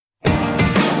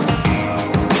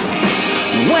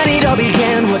it all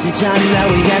began, was it time that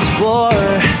we asked for?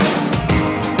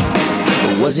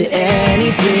 Or was it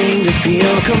anything to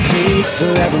feel complete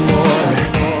forevermore?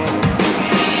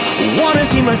 Wanna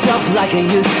see myself like I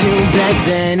used to back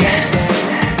then,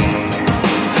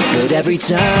 but every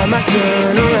time I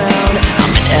turn around,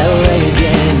 I'm in LA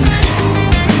again.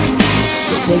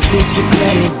 Don't take this for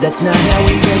granted, that's not how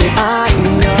we get it. I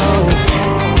know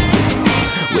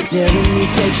we're tearing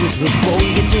these pages before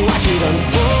we get to watch it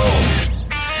unfold.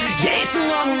 Yeah, it's a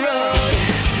long road.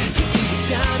 You think the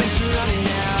time is running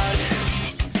out.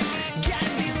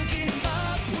 Gotta be looking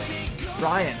up when it goes.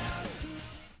 Ryan,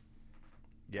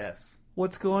 Yes.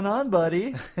 what's going on,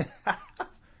 buddy?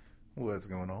 What's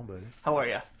going on, buddy? How are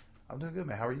you? I'm doing good,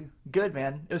 man. How are you? Good,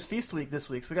 man. It was Feast Week this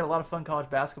week, so we got a lot of fun college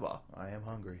basketball. I am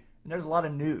hungry. And there's a lot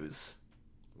of news.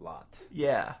 Lot.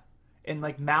 Yeah. And,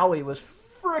 like, Maui was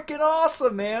freaking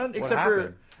awesome, man. Except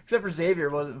happened? for Xavier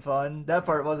wasn't fun. That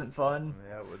part wasn't fun.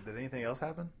 Yeah. Did anything else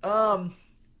happen?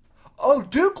 Oh,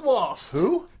 Duke lost.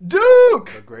 Who?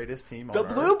 Duke! The greatest team on The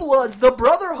earth. Blue Bloods, the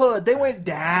Brotherhood, they went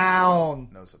down.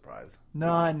 No surprise.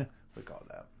 None. We called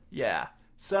that. Yeah.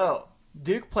 So,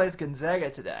 Duke plays Gonzaga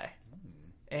today.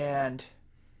 And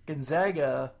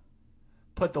Gonzaga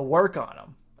put the work on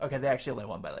them. Okay, they actually only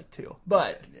won by like 2.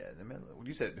 But, Yeah.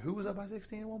 You said who was up by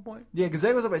 16 at one point? yeah,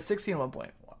 Gonzaga was up by 16 at one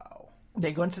point. Wow.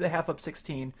 They go into the half up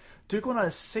 16. Duke went on a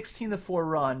 16-4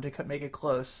 run to make it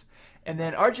close. And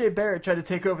then R.J. Barrett tried to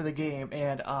take over the game.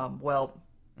 And,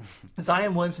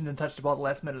 Zion Williamson didn't touch the ball the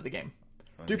last minute of the game.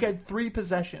 Duke had 3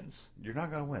 possessions. You're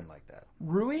not going to win like that.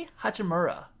 Rui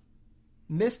Hachimura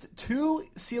missed 2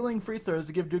 ceiling free throws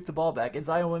to give Duke the ball back, and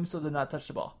Zion Williamson did not touch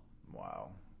the ball. Wow.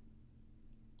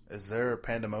 Is there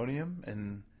pandemonium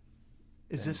in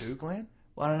Duke land?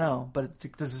 Well, I don't know, but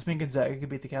does this mean Gonzaga could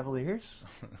beat the Cavaliers?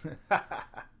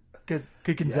 Could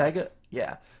Gonzaga? Yes.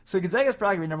 Yeah. So Gonzaga's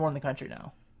probably going to be number 1 in the country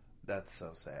now. That's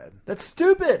so sad. That's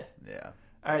stupid. Yeah.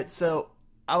 All right, so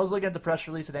I was looking at the press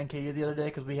release at NKU the other day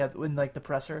because we have, in like the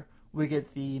presser, we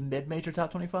get the mid-major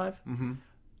top 25. Mm-hmm.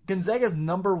 Gonzaga's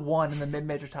number 1 in the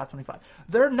mid-major top 25.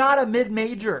 They're not a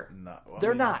mid-major. No, well,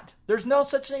 They're not. There's no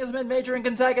such thing as a mid-major in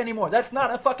Gonzaga anymore. That's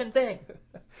not a fucking thing.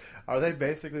 Are they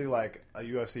basically like a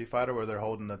UFC fighter where they're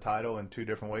holding the title in 2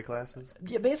 different weight classes?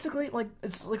 Yeah, basically, like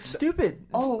it's like stupid.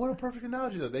 Oh, what a perfect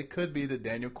analogy, though. They could be the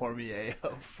Daniel Cormier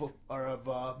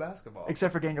of basketball.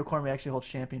 Except for Daniel Cormier actually holds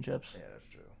championships. Yeah, that's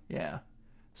true. Yeah.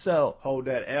 So, Hold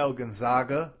that L,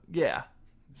 Gonzaga. yeah.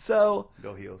 So,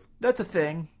 Go Heels. that's a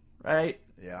thing, right?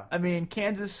 Yeah. I mean,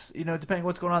 Kansas, depending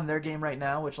what's going on in their game right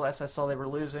now, which last I saw they were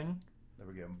losing. They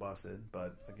were getting busted,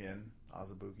 but again,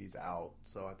 Azubuike's out,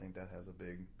 so I think that has a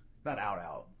big, not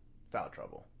out, foul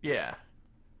trouble. Yeah.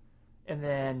 And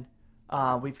then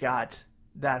we've got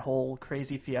that whole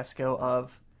crazy fiasco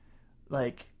of,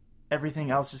 like, everything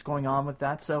else just going on with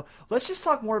that. So let's just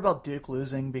talk more about Duke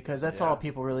losing because that's all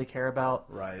people really care about.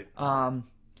 Right.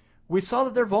 We saw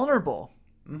that they're vulnerable.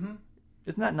 Mm-hmm.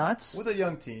 Isn't that nuts? With a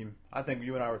young team, I think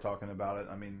you and I were talking about it.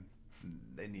 I mean,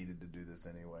 they needed to do this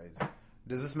anyways.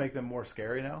 Does this make them more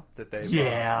scary now that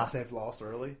they've lost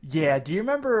early? Yeah. Do you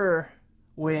remember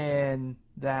when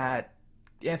that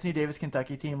Anthony Davis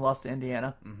Kentucky team lost to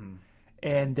Indiana? Mm-hmm.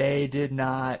 And they did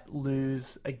not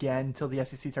lose again until the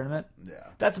SEC tournament? Yeah.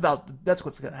 That's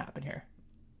what's going to happen here.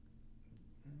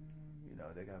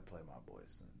 They got to play my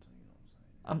boys.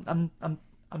 You know what I'm saying?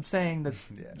 I'm saying that.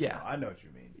 Yeah. I know what you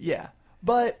mean. Yeah.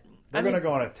 But They're going to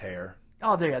go on a tear.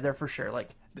 Oh, they're for sure.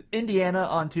 Like Indiana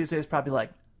on Tuesday is probably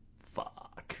like,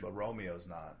 fuck. But Romeo's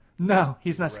not. No,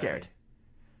 he's not Ready. scared.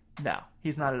 No,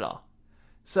 he's not at all.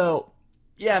 So,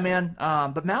 yeah, man.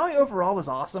 But Maui overall was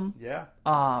awesome. Yeah.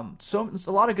 So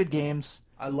a lot of good games.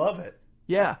 I love it.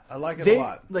 Yeah, I like it a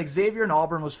lot. Like Xavier and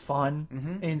Auburn was fun,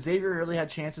 Mm-hmm. and Xavier really had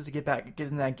chances to get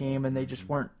in that game, and they just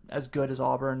weren't as good as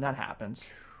Auburn. That happens.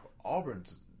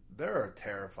 They're a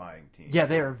terrifying team. Yeah,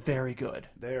 they are very good.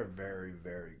 They are very,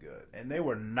 very good. And they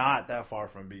were not that far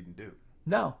from beating Duke.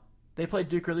 No, they played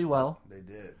Duke really well. They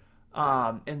did.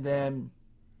 And then,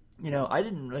 I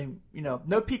didn't really, no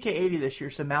PK80 this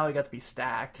year, so Maui got to be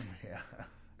stacked. Yeah.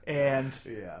 And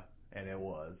Yeah. And it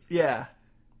was. yeah,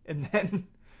 and then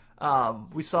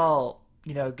we saw,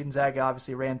 Gonzaga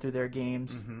obviously ran through their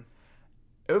games. Mm-hmm.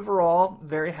 Overall,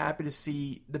 very happy to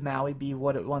see the Maui be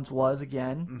what it once was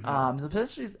again. Mm-hmm.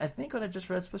 Especially, I think what I just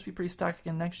read is supposed to be pretty stacked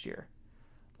again next year.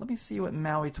 Let me see what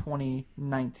Maui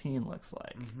 2019 looks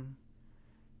like. Mm-hmm.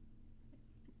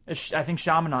 I think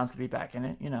Chaminad's going to be back in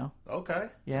it, Okay.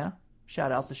 Yeah.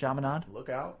 Shout outs to Chaminade. Look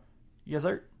out. Yes,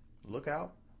 sir. Look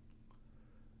out.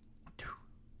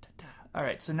 All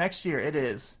right, so next year it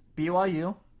is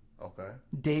BYU, Okay.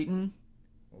 Dayton,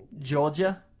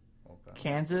 Georgia, Okay.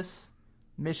 Kansas,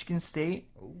 Michigan State,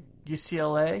 Ooh.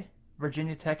 UCLA,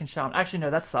 Virginia Tech, and Chaminade. Actually,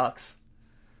 no, that sucks.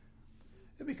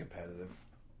 It'd be competitive.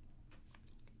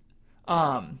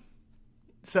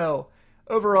 So,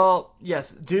 overall,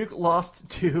 yes, Duke lost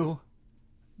to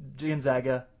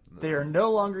Gonzaga. They are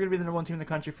no longer going to be the number one team in the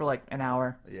country for like an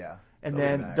hour. Yeah. And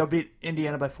then they'll beat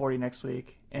Indiana by 40 next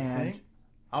week. And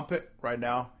I'll pick right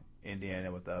now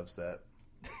Indiana with the upset.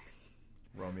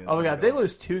 Romeo's oh my God, they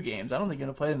lose 2 games. I don't think you're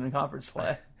going to play them in conference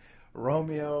play.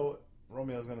 Romeo's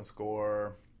going to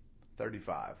score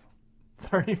 35.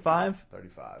 35?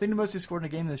 35. I think the most he scored in a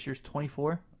game this year is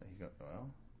 24.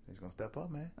 He's going to step up,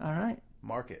 man. All right.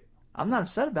 Mark it. I'm not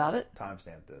upset about it.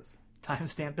 Timestamp this.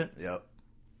 Timestamp it? Yep.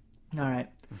 All right.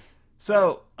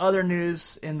 So, other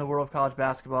news in the world of college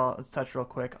basketball. Let's touch real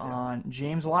quick on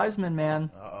James Wiseman,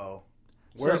 man. Uh-oh.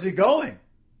 Where's he going?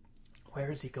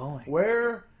 Where is he going?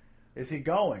 Where is he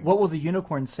going? What will the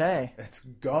unicorn say? It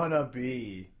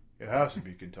has to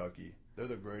be Kentucky. They're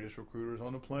the greatest recruiters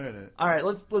on the planet. All right,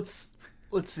 let's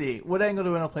see. What angle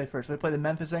do we want to play first? We play the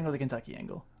Memphis angle or the Kentucky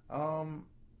angle?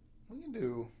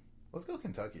 Let's go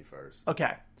Kentucky first.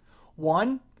 Okay.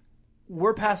 One,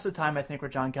 we're past the time, I think, where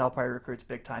John Calipari recruits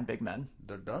big-time big men.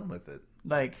 They're done with it.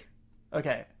 Like,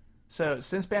 okay. So,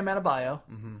 since Bam Adebayo,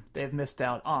 they've missed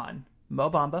out on Mo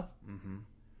Bamba.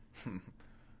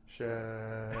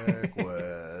 Shaq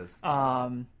West.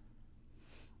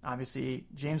 Obviously,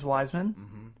 James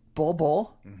Wiseman.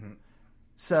 Bull.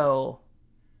 So,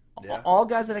 yeah. all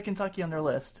guys that had Kentucky on their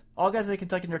list. All guys that had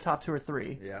Kentucky in their top 2 or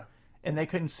 3. Yeah. And they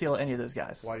couldn't seal any of those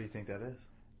guys. Why do you think that is?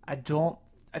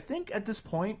 I think at this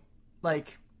point,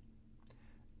 like,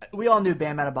 we all knew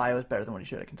Bam Adebayo was better than what he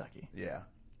showed at Kentucky. Yeah.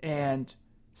 And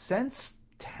since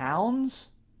Towns,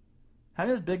 how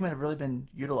many of those big men have really been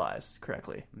utilized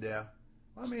correctly? Yeah.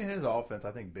 I mean, his offense,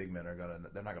 I think big men they're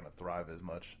not gonna thrive as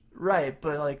much. Right,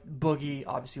 but like Boogie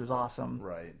obviously was awesome.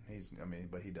 Right.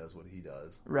 But he does what he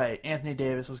does. Right. Anthony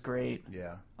Davis was great.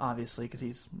 Yeah. Obviously, because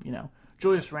he's,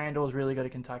 Julius Randle was really good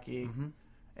at Kentucky.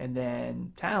 And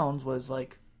then Towns was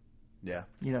like, yeah,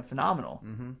 phenomenal.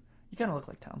 You kind of look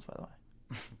like Towns, by the way.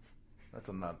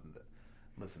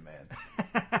 Listen, man.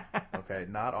 Okay,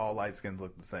 not all light skins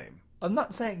look the same. I'm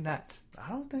not saying that. I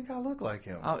don't think I look like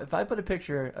him. If I put a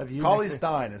picture of you, Cauley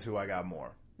Stein is who I got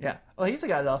more. Yeah. Well, he's the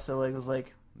guy that also was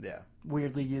yeah,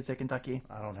 weirdly used at Kentucky.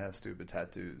 I don't have stupid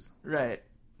tattoos. Right.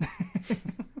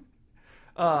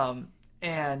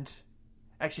 And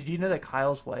actually, do you know that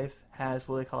Kyle's wife has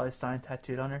Willie Cauley Stein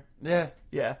tattooed on her? Yeah.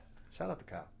 Yeah. Shout out to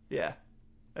Kyle. Yeah.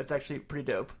 That's actually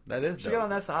pretty dope. That is she dope.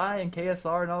 got on SI and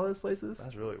KSR and all those places.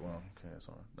 That's really KSR.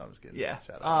 No, I'm just kidding. Yeah.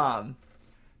 Shout out.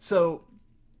 So,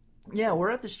 yeah, we're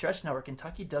at the stretch now where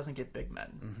Kentucky doesn't get big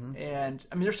men. And,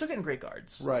 I mean, they're still getting great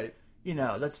guards. Right.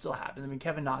 That still happens. I mean,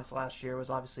 Kevin Knox last year was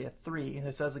obviously a 3,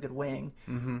 so that's a good wing.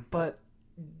 But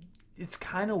it's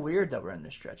kind of weird that we're in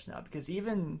this stretch now, because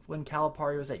even when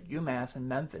Calipari was at UMass and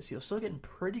Memphis, he was still getting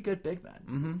pretty good big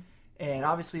men. And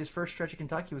obviously his first stretch at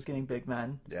Kentucky was getting big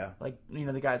men. Yeah. Like,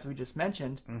 the guys we just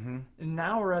mentioned. And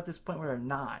now we're at this point where they're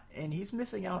not. And he's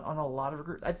missing out on a lot of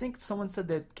recruits. I think someone said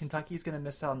that Kentucky's going to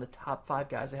miss out on the top 5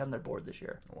 guys they had on their board this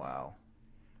year. Wow.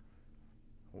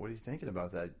 What are you thinking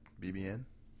about that, BBN?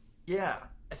 Yeah.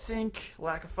 I think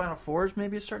lack of Final Fours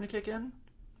maybe is starting to kick in.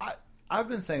 I've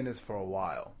been saying this for a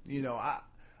while.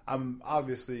 I'm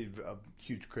obviously a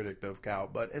huge critic of Cal,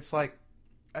 but it's like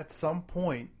at some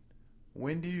point,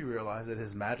 when do you realize that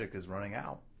his magic is running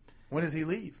out? When does he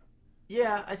leave?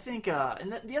 Yeah, I think,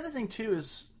 and the other thing too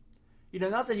is,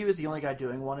 not that he was the only guy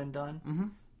doing one and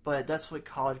done, but that's what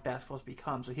college basketball has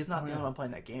become. So he's not the only one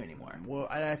playing that game anymore. Well,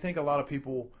 and I think a lot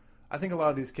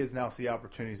of these kids now see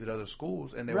opportunities at other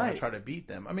schools and they want to try to beat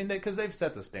them. I mean, because they've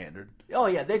set the standard. Oh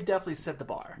yeah, they've definitely set the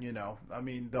bar. I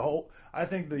mean, I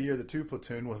think the year the 2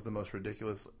 platoon was the most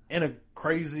ridiculous in a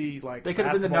crazy They could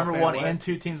have been the number 1 and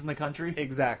 2 teams in the country.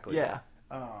 Exactly. Yeah.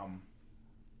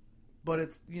 But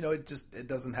it's it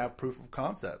doesn't have proof of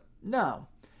concept. No.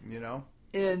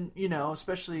 And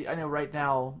especially I know right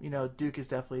now, Duke is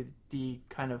definitely the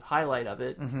kind of highlight of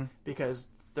it because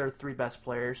they're 3 best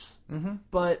players.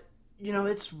 But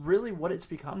it's really what it's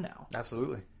become now.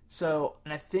 Absolutely. So,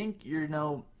 and I think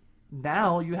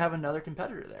now you have another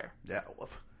competitor there. Yeah.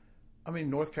 I mean,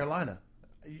 North Carolina.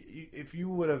 If you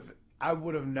would have, I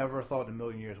would have never thought in a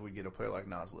million years we'd get a player like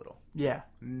Nas Little. Yeah.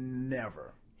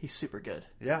 Never. He's super good.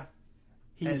 Yeah.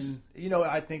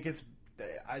 I think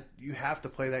you have to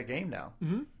play that game now.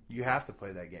 You have to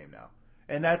play that game now.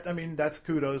 And that's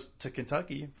kudos to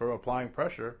Kentucky for applying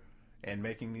pressure and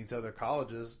making these other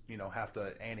colleges, have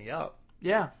to ante up.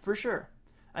 Yeah, for sure.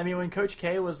 I mean, when Coach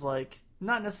K was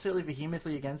not necessarily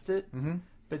vehemently against it,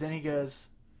 but then he goes,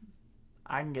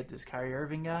 I can get this Kyrie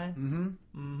Irving guy.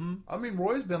 I mean,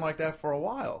 Roy's been like that for a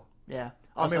while. Yeah.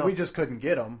 Also, I mean, we just couldn't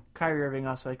get him. Kyrie Irving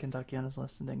also had Kentucky on his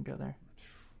list and didn't go there.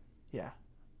 Yeah.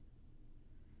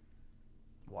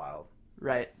 Wild.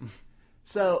 Right.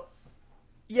 So,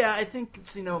 yeah, I think,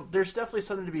 there's definitely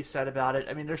something to be said about it.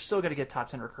 I mean, they're still going to get top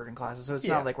 10 recruiting classes, so it's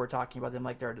not like we're talking about them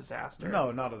like they're a disaster.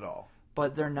 No, not at all.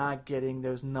 But they're not getting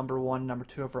those number 1, number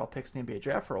 2 overall picks in the NBA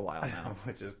draft for a while now.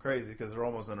 Which is crazy because they're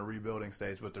almost in a rebuilding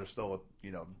stage, but they're still,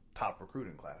 top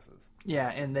recruiting classes. Yeah,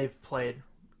 and they've played...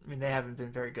 I mean, they haven't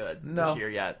been very good this year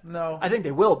yet. No. I think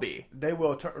they will be. They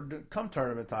will. Come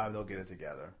tournament time, they'll get it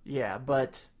together. Yeah,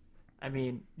 but, I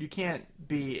mean, you can't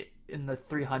be in the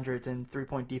 300s in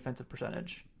three-point defensive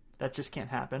percentage. That just can't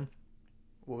happen.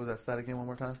 What was that stat again? One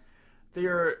more time.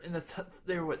 They're in the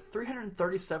they're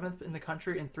 337th in the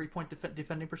country in three-point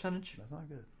defending percentage. That's not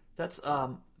good. That's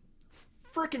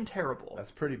freaking terrible. That's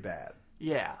pretty bad.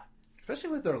 Yeah. Especially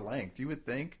with their length, you would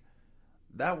think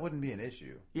that wouldn't be an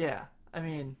issue. Yeah. I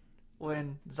mean,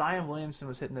 when Zion Williamson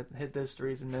was hit those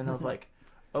threes, and then I was like,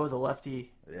 oh, the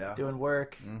lefty doing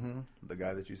work. Mm-hmm. The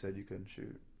guy that you said you couldn't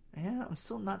shoot. Yeah, I'm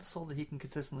still not sold that he can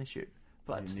consistently shoot.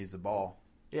 But he needs the ball.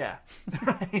 Yeah,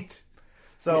 right.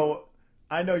 So,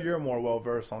 I know you're more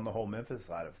well-versed on the whole Memphis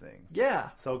side of things.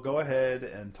 Yeah. So go ahead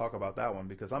and talk about that one,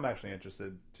 because I'm actually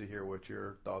interested to hear what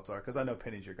your thoughts are, because I know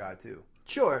Penny's your guy, too.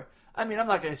 Sure. I mean, I'm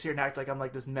not going to sit here and act like I'm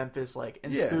like this Memphis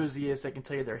enthusiast that can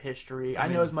tell you their history. I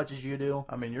know as much as you do.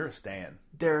 I mean, you're a stan.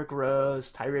 Derrick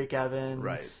Rose, Tyreek Evans,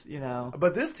 right?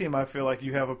 But this team, I feel like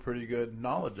you have a pretty good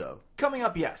knowledge of. Coming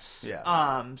up, yes.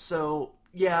 Yeah. So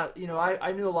yeah,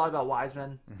 I knew a lot about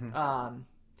Wiseman. Mm-hmm.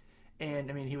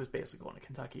 And I mean, he was basically going to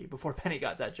Kentucky before Penny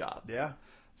got that job. Yeah.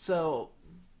 So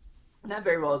that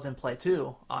very well is in play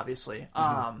too, obviously.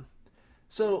 Mm-hmm.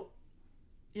 So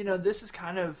this is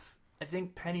kind of. I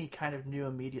think Penny kind of knew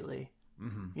immediately.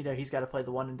 Mm-hmm. He's got to play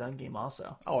the one and done game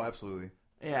also. Oh, absolutely.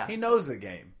 Yeah. He knows the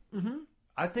game. Mm-hmm.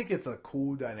 I think it's a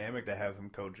cool dynamic to have him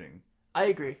coaching. I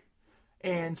agree.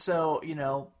 And so,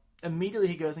 immediately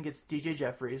he goes and gets DJ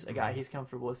Jeffries, a guy he's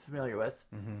comfortable with, familiar with.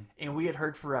 Mm-hmm. And we had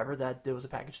heard forever that there was a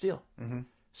package deal. Mm-hmm.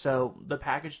 So the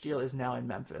package deal is now in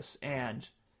Memphis. And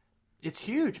it's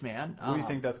huge, man. What do you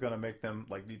think that's going to make them,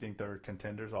 do you think they're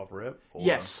contenders off rip? Or?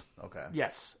 Yes. Okay.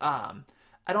 Yes.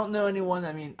 I don't know anyone.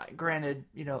 I mean, granted,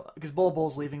 because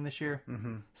Bull's leaving this year,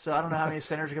 so I don't know how many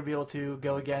centers are going to be able to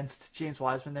go against James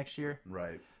Wiseman next year.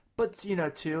 Right. But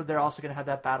too, they're also going to have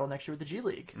that battle next year with the G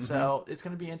League, so it's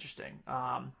going to be interesting.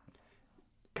 God,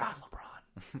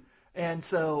 LeBron, and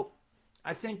so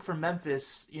I think for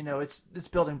Memphis, it's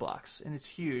building blocks and it's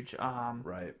huge.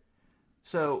 Right.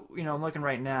 So I'm looking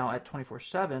right now at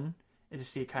 24/7 to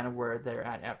see kind of where they're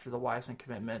at after the Wiseman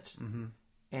commitment,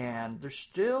 and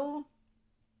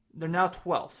they're now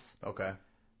 12th. Okay.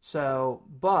 So,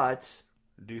 but...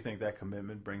 Do you think that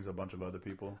commitment brings a bunch of other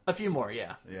people? A few more,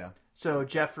 yeah. Yeah. So,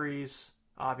 Jeffries,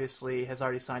 obviously, has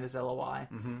already signed his LOI.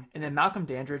 Mm-hmm. And then Malcolm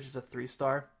Dandridge is a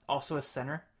 3-star, also a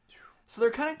center. So, they're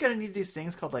kind of going to need these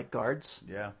things called, guards.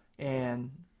 Yeah.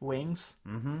 And wings.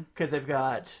 Because they've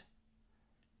got...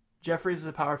 Jeffries is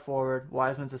a power forward,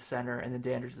 Wiseman's a center, and then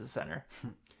Dandridge is a center.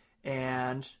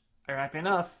 And, ironically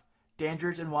enough,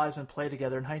 Dandridge and Wiseman played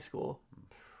together in high school.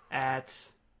 At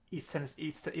East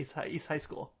High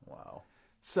School. Wow.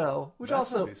 So,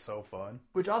 That's gonna be so fun.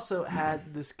 Which also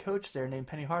had this coach there named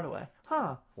Penny Hardaway.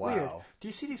 Huh. Wow. Weird. Do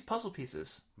you see these puzzle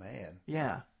pieces? Man.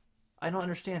 Yeah. I don't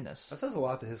understand this. That says a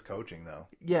lot to his coaching, though.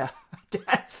 Yeah. I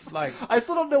guess. I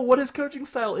still don't know what his coaching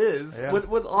style is. Yeah.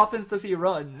 What offense does he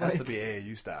run? It has to be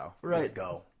AAU style. Right.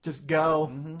 Just go.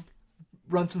 Mm-hmm.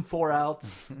 Run some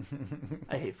 4-outs.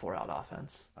 I hate 4-out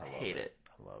offense. I hate it.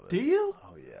 Love it. Do you?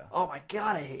 Oh, yeah. Oh, my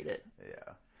God, I hate it.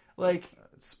 Yeah.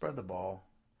 Spread the ball.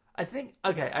 I think,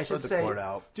 I should say, spread the court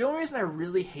out. The only reason I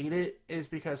really hate it is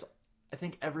because I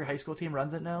think every high school team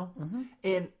runs it now. Mm-hmm.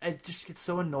 And I just get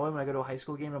so annoyed when I go to a high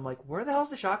school game and I'm like, where the hell's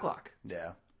the shot clock?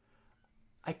 Yeah.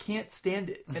 I can't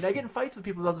stand it. And I get in fights with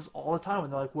people about this all the time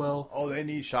and they're like, well... Oh, they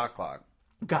need shot clock.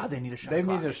 God, they need a shot clock.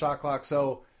 They need a shot clock.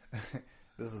 So,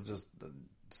 this is just...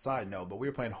 Side note, but we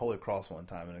were playing Holy Cross one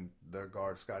time, and their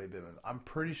guard, Scotty Bivens, I'm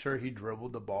pretty sure he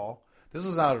dribbled the ball. This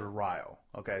was out of Ryle.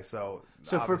 Okay, so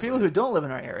for people who don't live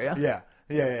in our area.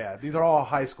 Yeah. These are all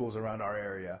high schools around our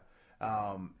area.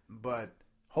 But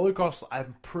Holy Cross,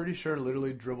 I'm pretty sure,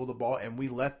 literally dribbled the ball, and we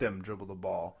let them dribble the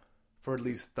ball for at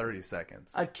least 30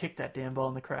 seconds. I'd kick that damn ball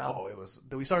in the crowd.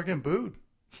 Oh, we started getting booed.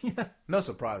 Yeah. No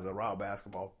surprise, the Ryle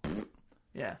basketball.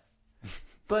 Yeah.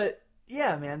 But,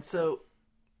 yeah, man, so...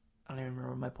 I don't even remember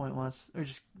what my point was.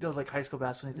 It was like high school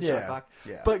basketball needs a shot clock.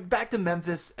 Yeah. But back to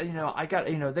Memphis, they got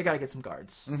to get some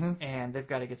guards, and they've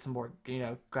got to get some more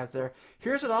guys there.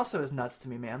 Here's what also is nuts to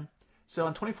me, man. So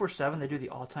on 24/7, they do the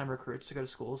all-time recruits to go to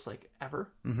schools like ever.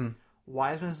 Mm-hmm.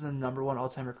 Wiseman is the number one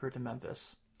all-time recruit to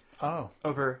Memphis. Oh,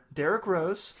 over Derrick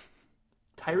Rose,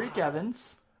 Tyreek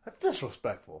Evans. That's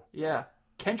disrespectful. Yeah,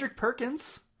 Kendrick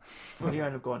Perkins. Well, he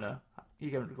ended up going to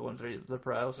the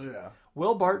pros. Yeah.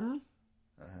 Will Barton.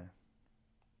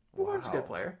 Will Wow. Barton's a good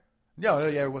player. Yeah,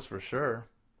 it was for sure.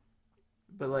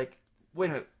 But wait a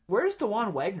minute. Where's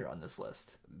DeJuan Wagner on this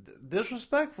list?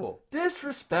 Disrespectful.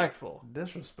 Disrespectful.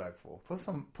 Put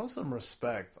some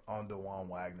respect on DeJuan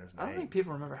Wagner's name. I don't think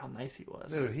people remember how nice he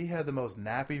was. Dude, he had the most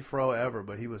nappy fro ever,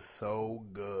 but he was so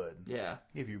good. Yeah.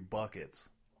 He gave you buckets.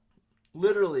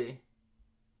 Literally,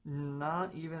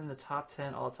 not even in the top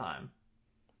 10 all time.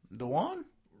 DeJuan?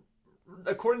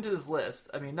 According to this list,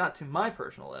 I mean, not to my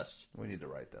personal list. We need to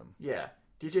write them. Yeah.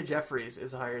 DJ Jeffries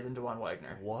is higher than DeJuan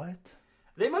Wagner. What?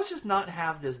 They must just not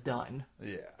have this done.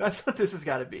 Yeah. That's what this has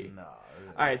got to be. No. All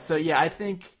right, so yeah, I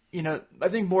think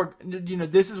more,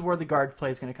 this is where the guard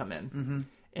play is going to come in. Mm-hmm.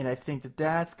 And I think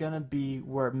that's going to be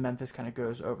where Memphis kind of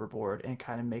goes overboard and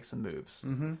kind of makes some moves.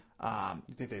 Mm-hmm.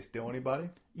 You think they steal anybody?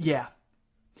 Yeah.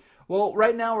 Well,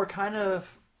 right now we're kind of,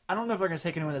 I don't know if they're going to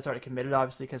take anyone that's already committed,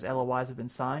 obviously, because LOIs have been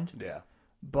signed. Yeah.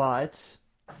 But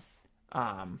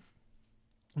I'm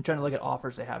trying to look at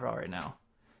offers they have right now.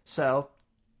 So,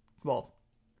 well,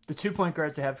 the 2-point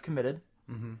guards they have committed.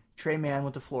 Mm-hmm. Trey Mann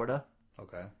went to Florida.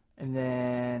 Okay. And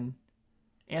then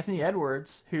Anthony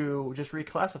Edwards, who just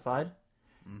reclassified,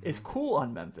 is cool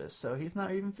on Memphis, so he's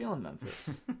not even feeling Memphis.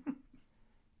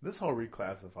 This whole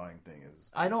reclassifying thing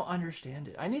is... I don't understand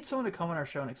it. I need someone to come on our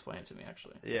show and explain it to me,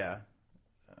 actually. Yeah.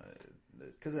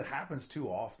 Because it happens too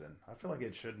often. I feel like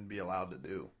it shouldn't be allowed to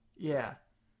do. Yeah.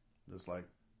 Just like...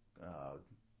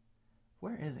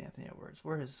 Where is Anthony Edwards?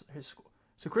 Where is his school?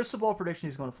 So crystal ball prediction,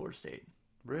 he's going to Florida State.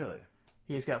 Really?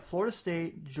 He's got Florida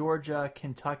State, Georgia,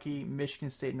 Kentucky,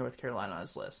 Michigan State, North Carolina on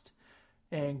his list.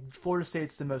 And Florida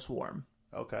State's the most warm.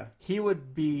 Okay. He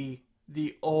would be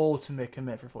the ultimate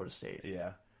commit for Florida State.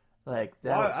 Yeah. Like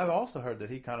that. Well, I've also heard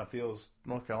that he kind of feels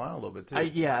North Carolina a little bit too.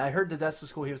 I heard that that's the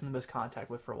school he was in the most contact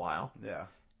with for a while. Yeah.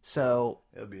 So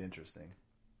it'll be interesting.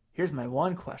 Here's my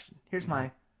one question. Here's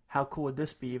my how cool would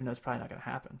this be, even though it's probably not going to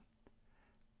happen.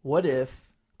 What if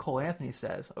Cole Anthony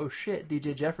says, "Oh shit,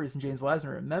 DJ Jeffries and James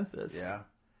Wiseman are in Memphis." Yeah.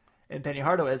 And Penny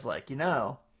Hardaway is like,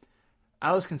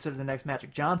 I was considered the next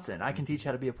Magic Johnson. I can teach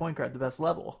how to be a point guard at the best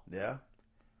level. Yeah.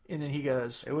 And then he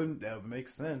goes, that would make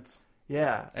sense.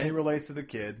 Yeah. And he relates to the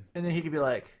kid. And then he could be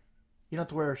like, you don't have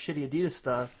to wear shitty Adidas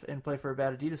stuff and play for a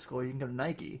bad Adidas school. You can go to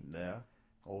Nike. Yeah.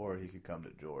 Or he could come to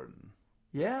Jordan.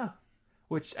 Yeah.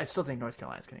 Which I still think North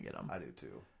Carolina's going to get him. I do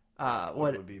too.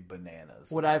 What would be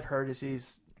bananas. What I've heard is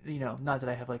he's, not that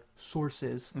I have like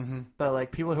sources, but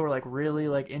like people who are like really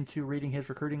like into reading his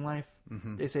recruiting life,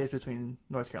 they say it's between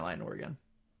North Carolina and Oregon.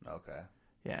 Okay.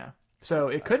 Yeah. So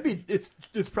it could be, it's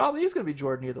probably is going to be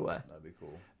Jordan either way. That'd be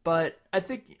cool. But I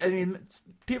think,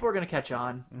 people are going to catch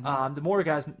on. The more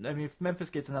guys, if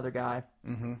Memphis gets another guy,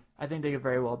 I think they could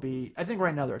very well be, I think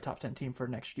right now they're a top 10 team for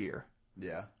next year.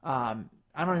 Yeah. I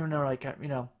don't even know,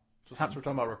 So since we're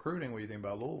talking about recruiting, what do you think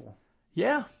about Louisville?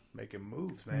 Yeah. Making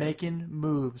moves, man. Making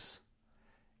moves.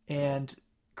 And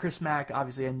Chris Mack,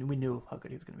 obviously, and we knew how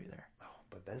good he was going to be there. Oh,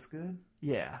 but that's good?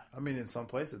 Yeah. I mean, in some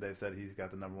places, they've said he's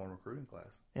got the number one recruiting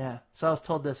class. Yeah. So I was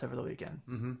told this over the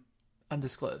weekend.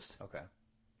 Undisclosed. Okay.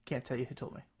 Can't tell you who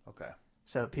told me. Okay.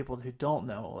 So people who don't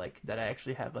know, that I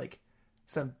actually have,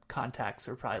 some contacts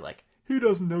are probably like, who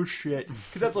doesn't know shit?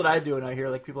 Because that's what I do when I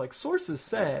hear, people sources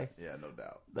say. Yeah, no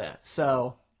doubt. Yeah.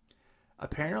 So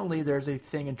apparently there's a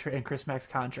thing in Chris Mack's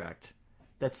contract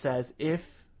that says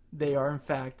if they are, in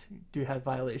fact, do have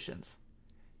violations,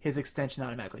 his extension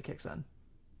automatically kicks in.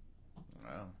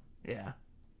 Wow. Yeah.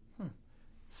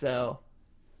 So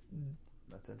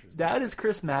that's interesting. that is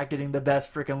Chris Mack getting the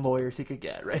best freaking lawyers he could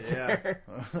get there.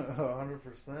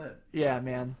 100%. Yeah,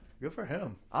 man. Good for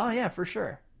him. Oh, yeah, for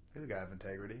sure. He's a guy of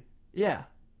integrity. Yeah.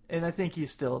 And I think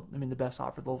he's still, the best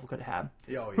offer Louisville could have.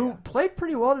 Oh, who played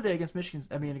pretty well today against Michigan.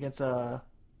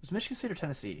 Was Michigan State or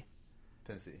Tennessee?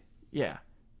 Tennessee. Yeah.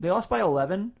 They lost by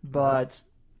 11, but,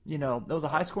 it was a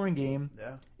high-scoring game.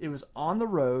 Yeah. It was on the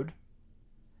road.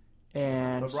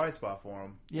 And it's a bright spot for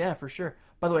him. Yeah, for sure.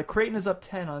 By the way, Creighton is up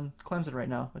 10 on Clemson right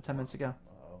now with 10 minutes to go.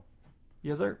 Oh.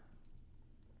 Yes, sir.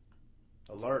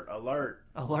 Alert.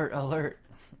 Alert.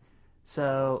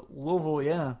 So, Louisville,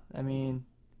 yeah.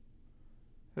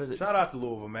 Who is it? Shout out to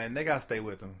Louisville, man. They got to stay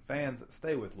with them. Fans,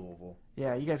 stay with Louisville.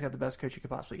 Yeah, you guys got the best coach you could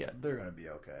possibly get. They're going to be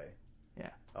okay. Yeah.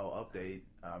 Oh, update.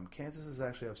 Kansas is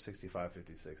actually up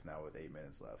 65-56 now with 8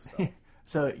 minutes left.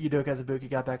 So, So Udoka Azubuike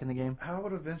got back in the game? I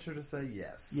would have ventured to say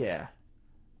yes. Yeah.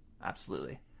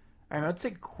 Absolutely. All right, let's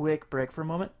take a quick break for a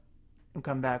moment. And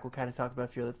come back, we'll kind of talk about a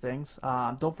few other things.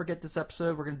 Don't forget this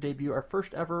episode, we're going to debut our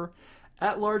first ever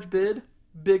at-large bid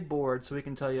big board so we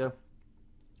can tell you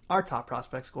our top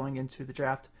prospects going into the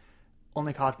draft.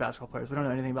 Only college basketball players. We don't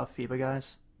know anything about FIBA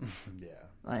guys. Yeah.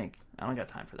 Like, I don't got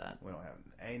time for that. We don't have.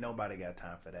 Ain't nobody got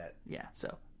time for that. Yeah,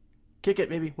 so kick it,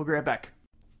 baby. We'll be right back.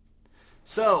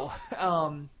 So,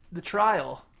 the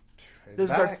trial.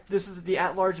 This is the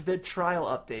at-large bid trial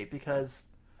update because,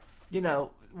 you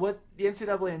know, what the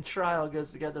NCAA and trial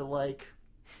goes together like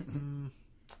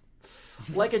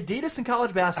Adidas and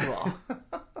college basketball.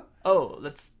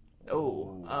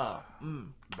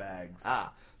 Bags.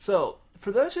 So,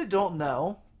 for those who don't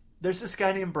know, there's this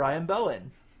guy named Brian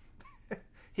Bowen.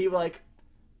 He, was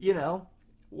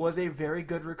a very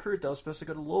good recruit that was supposed to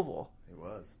go to Louisville. He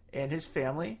was. And his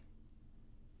family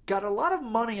got a lot of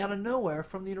money out of nowhere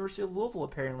from the University of Louisville,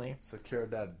 apparently.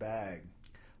 Secured that bag.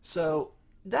 So,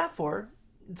 therefore,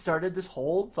 it started this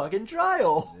whole fucking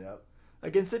trial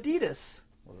against Adidas.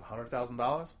 Was it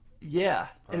 $100,000? Yeah.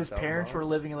 And his parents were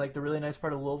living in, the really nice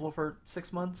part of Louisville for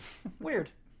 6 months. Weird.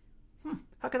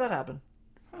 How could that happen?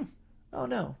 Oh,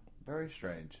 no. Very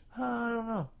strange. I don't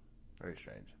know. Very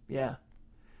strange. Yeah.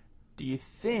 Do you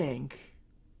think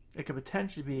it could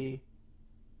potentially be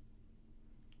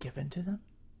given to them?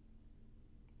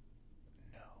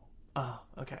 No. Oh,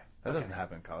 okay. That doesn't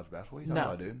happen in college basketball. What are you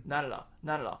talking about, dude? Not at all.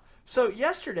 Not at all. So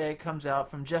yesterday comes out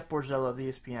from Jeff Borzello of the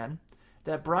ESPN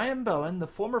that Brian Bowen, the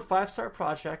former five-star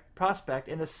prospect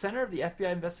in the center of the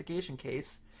FBI investigation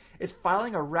case, is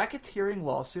filing a racketeering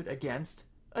lawsuit against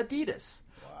Adidas.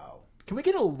 Wow. Can we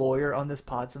get a lawyer on this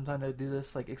pod sometime to do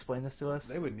this, explain this to us?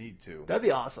 They would need to. That'd be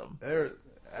awesome. They're,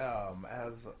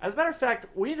 as a matter of fact,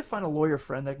 we need to find a lawyer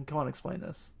friend that can come on and explain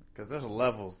this. Because there's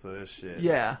levels to this shit.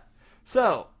 Yeah.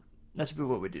 So, that should be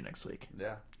what we do next week.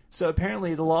 Yeah. So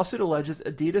apparently the lawsuit alleges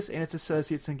Adidas and its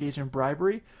associates engaged in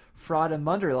bribery, fraud, and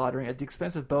money laundering at the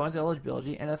expense of Bowen's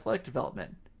eligibility and athletic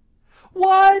development.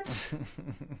 What?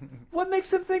 What makes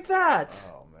them think that?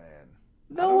 Oh, man.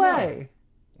 No way.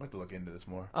 We'll have to look into this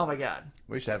more. Oh, my God.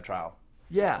 We should have trial.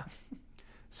 Yeah.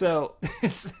 So,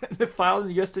 it's filed in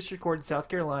the U.S. District Court in South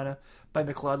Carolina by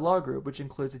McLeod Law Group, which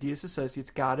includes Adidas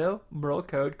associates Gatto, Merle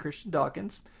Code, Christian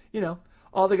Dawkins,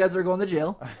 all the guys that are going to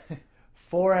jail.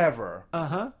 Forever.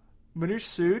 Uh-huh. Manoush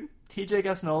Sood, TJ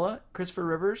Gasnola, Christopher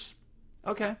Rivers.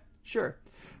 Okay, sure.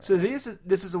 So this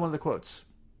is one of the quotes.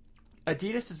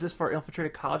 Adidas has this far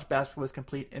infiltrated college basketball with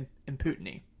complete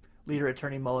imputiny, leader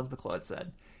attorney Mullins McLeod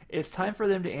said. It's time for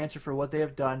them to answer for what they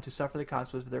have done to suffer the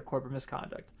consequences of their corporate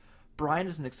misconduct. Brian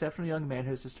is an exceptional young man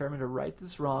who is determined to right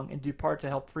this wrong and do part to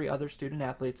help free other student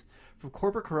athletes from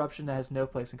corporate corruption that has no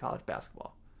place in college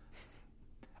basketball.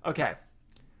 Okay.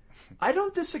 I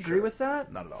don't disagree with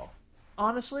that. Not at all.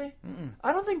 Honestly.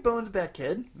 I don't think Bowen's a bad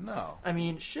kid. No. I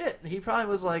mean, shit. He probably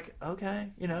was like, okay,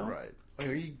 Right.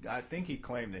 I think he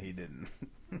claimed that he didn't.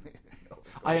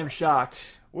 I am shocked.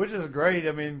 Which is great.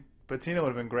 I mean, Pitino would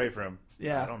have been great for him.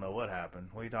 Yeah. I don't know what happened.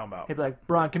 What are you talking about? He'd be like,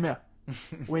 Brian, come here.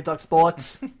 We ain't talk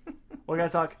sports. We're going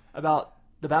to talk about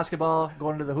the basketball,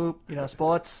 going to the hoop,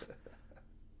 sports.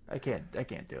 I can't do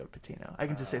it, Pitino. I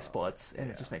can just say sports,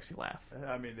 and it just makes me laugh.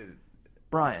 I mean,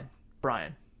 Brian.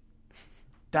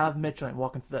 Donovan Mitchell ain't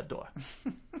walking through that door.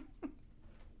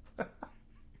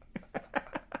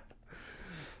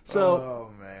 So, oh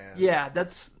man, yeah,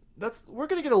 that's we're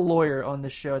gonna get a lawyer on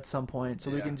this show at some point,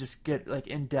 so we can just get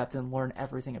in depth and learn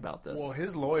everything about this. Well,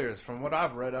 his lawyers, from what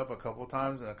I've read up a couple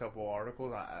times in a couple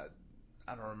articles, I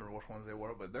don't remember which ones they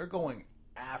were, but they're going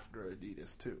after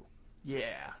Adidas too.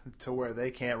 Yeah, to where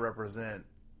they can't represent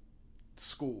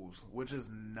schools, which is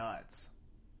nuts.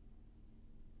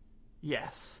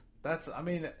 Yes. The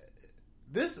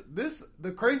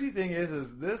crazy thing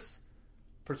is this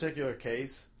particular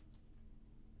case,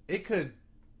 it could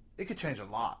change a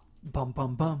lot. Bum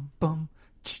bum bum bum.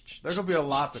 There's gonna be a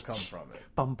lot to come from it.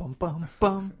 Bum bum bum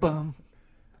bum bum.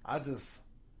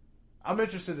 I'm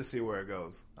interested to see where it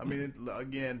goes. I mean,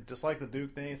 again, just like the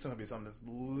Duke thing, it's gonna be something that's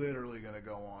literally gonna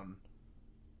go on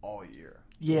all year.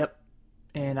 Yep.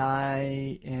 And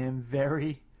I am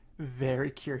very,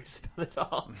 very curious about it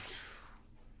all.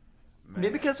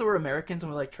 Maybe because we're Americans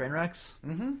and we like train wrecks.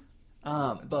 Mm-hmm.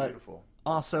 But beautiful.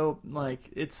 Also,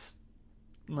 it's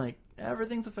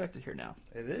everything's affected here now.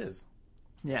 It is.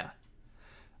 Yeah.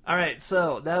 All right,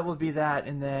 so that would be that,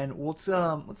 and then let's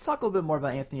talk a little bit more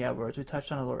about Anthony Edwards. We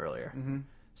touched on it a little earlier. Mm-hmm.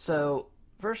 So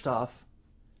first off,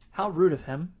 how rude of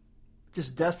him!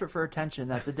 Just desperate for attention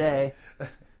that the day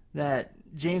that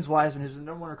James Wiseman, who's the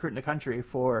number 1 recruit in the country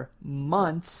for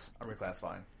months. I'm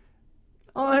reclassifying.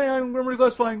 Oh, hey, I'm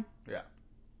reclassifying. Yeah.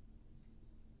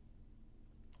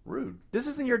 Rude. This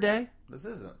isn't your day. This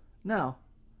isn't. No.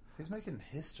 He's making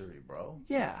history, bro.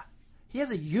 Yeah. He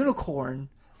has a unicorn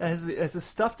as a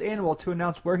stuffed animal to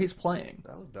announce where he's playing.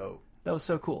 That was dope. That was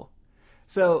so cool.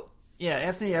 So, yeah,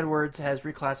 Anthony Edwards has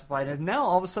reclassified and is now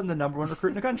all of a sudden the number 1 recruit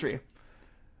in the country.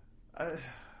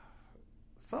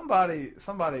 Somebody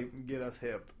get us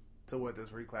hip to what this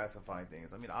reclassifying thing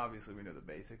is. I mean, obviously we know the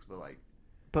basics, but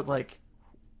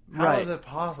how is it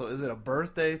possible? Is it a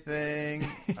birthday thing?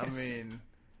 I mean,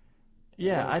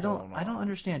 yeah, I don't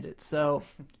understand it. So,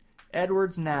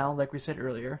 Edwards now, like we said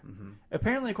earlier,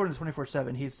 apparently according to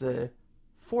 24/7, he's the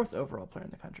 4th overall player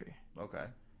in the country. Okay.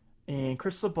 And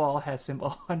Crystal Ball has him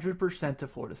 100% to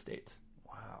Florida State.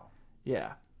 Wow.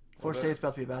 Yeah. Florida State's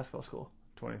about to be a basketball school.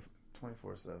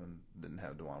 24/7 didn't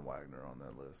have DeJuan Wagner on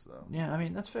that list, so. Yeah, I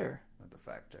mean, that's fair. I have to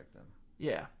fact check them.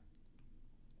 Yeah.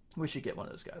 We should get one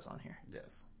of those guys on here.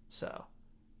 Yes. So.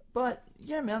 But,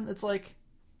 yeah, man, it's like,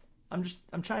 I'm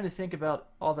trying to think about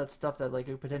all that stuff that, like,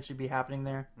 could potentially be happening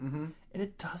there. Mm-hmm. And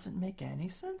it doesn't make any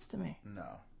sense to me.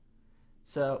 No.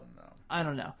 So, No. I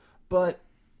don't know. But,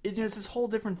 it's this whole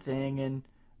different thing, and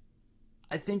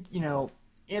I think,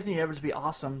 Anthony Edwards would be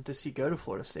awesome to see go to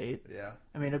Florida State. Yeah.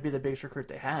 I mean, it'd be the biggest recruit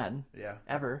they had. Yeah.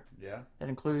 Ever. Yeah. That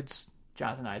includes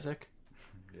Jonathan Isaac.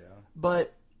 Yeah.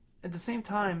 But, at the same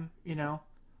time,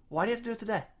 why do you have to do it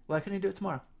today? Why couldn't you do it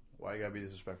tomorrow? Why you gotta be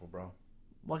disrespectful, bro?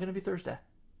 Why couldn't it be Thursday?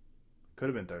 Could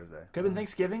have been Thursday. Could have been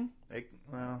Thanksgiving?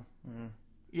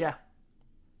 Yeah.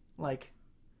 Like,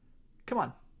 come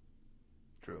on.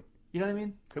 True. You know what I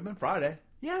mean? Could have been Friday.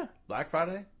 Yeah. Black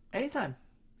Friday. Anytime.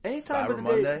 Anytime Cyber but the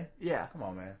Monday. day. Yeah. Come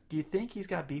on, man. Do you think he's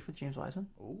got beef with James Wiseman?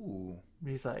 Ooh.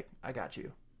 He's like, I got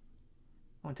you.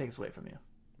 I want to take this away from you.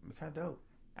 It'd be kind of dope.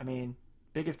 I mean,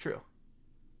 big if true.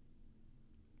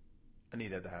 I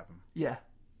need that to happen. Yeah.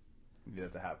 I need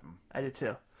that to happen. I did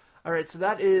too. All right, so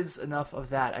that is enough of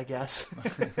that, I guess.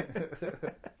 Can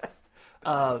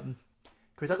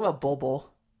we talk about Bol Bol?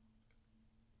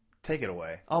 Take it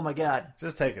away. Oh my God!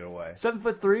 Just take it away.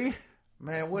 7'3",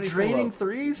 Man, what are you draining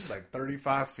threes? Like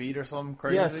 35 feet or something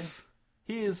crazy? Yes,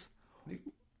 he is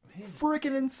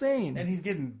freaking insane. And he's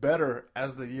getting better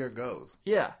as the year goes.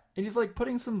 Yeah, and he's like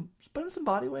putting some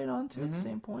body weight on too at the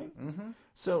same point. Mm-hmm.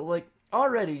 So like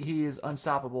already he is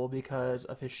unstoppable because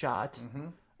of his shot,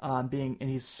 and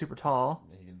he's super tall.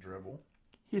 He can dribble.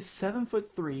 He's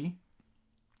 7'3".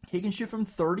 He can shoot from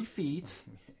 30 feet.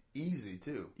 Easy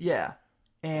too. Yeah,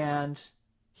 and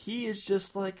he is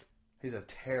just like he's a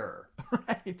terror.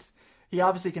 Right. He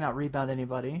obviously cannot rebound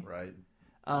anybody. Right.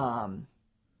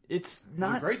 It's He's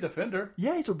not a great defender.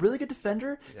 Yeah, he's a really good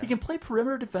defender. Yeah. He can play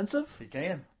perimeter defensive. He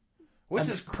can. Which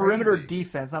is crazy. Perimeter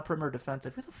defense, not perimeter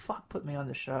defensive. Who the fuck put me on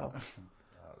the show?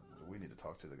 We need to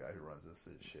talk to the guy who runs this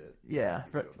shit. Yeah.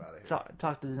 Get you up out of here.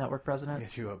 Talk to the network president.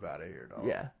 Get you up out of here, dog.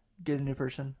 Yeah. Get a new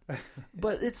person.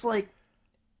 But it's like,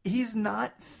 he's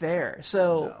not fair.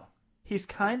 So, no. He's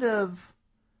kind of,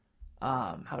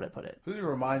 how would I put it? Who does he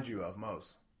remind you of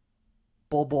most?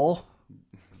 Bol Bol.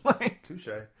 Touche.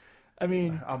 I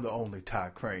mean, I'm the only Ty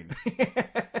Crane.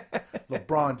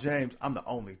 LeBron James, I'm the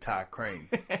only Ty Crane.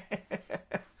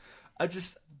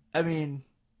 I mean,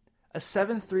 a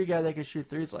 7'3" guy that can shoot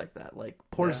threes like that, like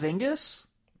Porzingis.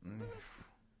 Yeah.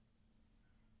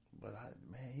 But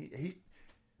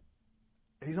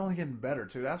he's only getting better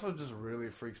too. That's what just really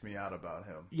freaks me out about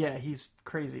him. Yeah, he's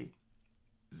crazy.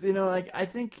 I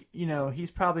think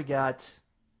he's probably got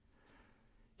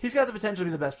the potential to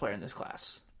be the best player in this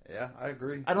class. Yeah, I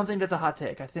agree. I don't think that's a hot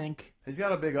take. I think he's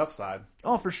got a big upside.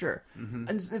 Oh, for sure. Mm-hmm.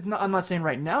 And I'm not saying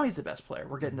right now he's the best player.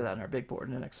 We're getting to that in our big board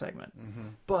in the next segment. Mm-hmm.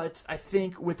 But I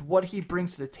think with what he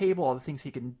brings to the table, all the things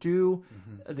he can do,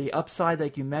 the upside,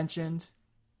 like you mentioned.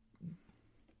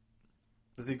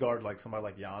 Does he guard like somebody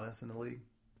like Giannis in the league?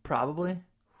 Probably.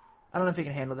 I don't know if he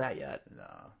can handle that yet.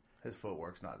 No, his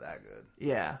footwork's not that good.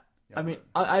 Yeah. I mean,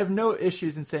 I have no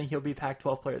issues in saying he'll be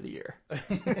Pac-12 Player of the Year.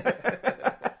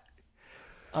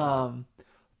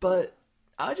 But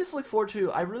I just look forward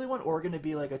to. I really want Oregon to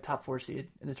be like a top 4 seed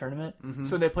in the tournament. Mm-hmm.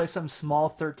 So they play some small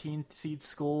 13th seed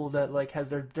school that like has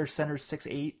their center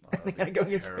 6'8". They gotta go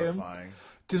against him.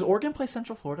 Does Oregon play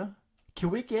Central Florida?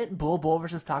 Can we get Bol Bol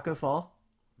versus Taco Fall?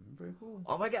 Pretty cool.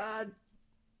 Oh my God!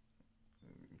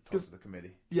 Talk to the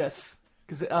committee. Yes,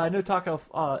 because I know Taco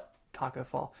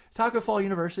Fall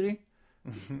University.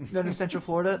 Then in Central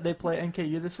Florida, they play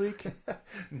NKU this week.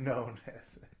 No,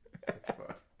 that's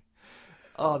fun.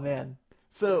 Oh man,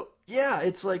 so yeah,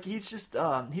 it's like he's just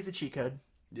he's a cheat code.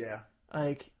 Yeah,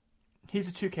 like he's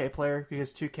a 2K player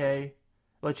because 2K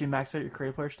Let you max out your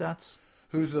career player stats.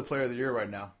 Who's the player of the year right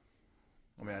now?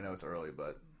 I mean, I know it's early,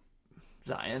 but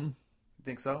Zion. You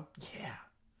think so?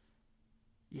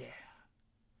 Yeah.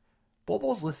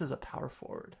 Bol list as a power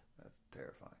forward. That's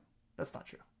terrifying. That's not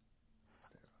true.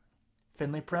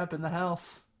 Finley Prep in the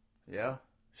house. Yeah.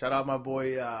 Shout out my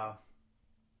boy.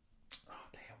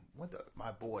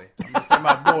 My boy. I'm gonna say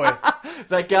my boy.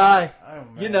 That guy. Oh,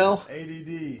 man. You know.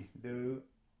 ADD, dude.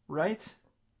 Right?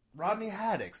 Rodney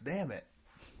Haddix. Damn it.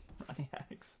 Rodney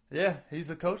Haddix. Yeah, he's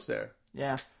the coach there.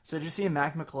 Yeah. So did you see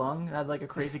Mac McClung had like a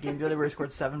crazy game the other day where he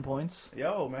scored 7 points?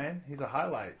 Yo, man, he's a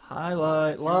highlight.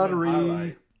 Lottery.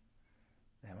 Highlight.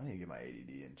 Damn, I need to get my ADD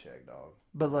in check, dog.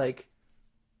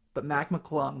 But Mac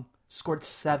McClung scored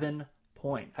 7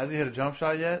 points. Has he hit a jump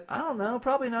shot yet? I don't know.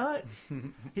 Probably not.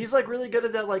 He's like really good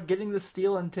at that, like getting the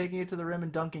steal and taking it to the rim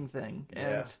and dunking thing.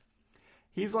 And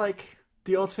he's like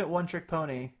the ultimate one-trick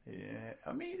pony. Yeah,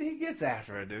 I mean, he gets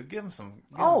after it, dude. Give him some.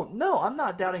 No, I'm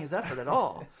not doubting his effort at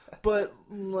all. But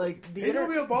like, he's gonna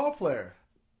be a ball player.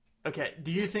 Okay,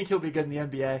 do you think he'll be good in the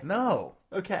NBA? No.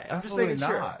 Okay, I'm absolutely just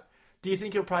making not. sure. Do you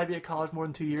think he'll probably be at college more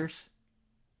than 2 years?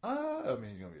 I mean,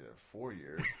 he's gonna be there 4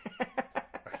 years.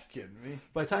 Are you kidding me?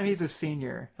 By the time he's a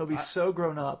senior, he'll be so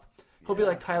grown up. He'll be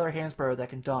like Tyler Hansbrough that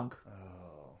can dunk.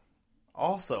 Oh.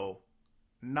 Also,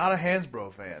 not a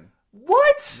Hansbrough fan.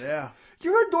 What? Yeah.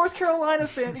 You're a North Carolina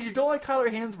fan and you don't like Tyler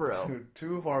Hansbrough. Dude,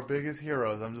 2 of our biggest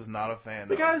heroes, I'm just not a fan of.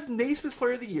 The guy's Naismith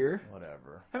Player of the Year.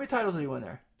 Whatever. How many titles did he win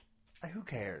there? Who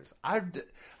cares? I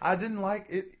didn't like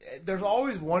it. There's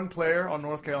always one player on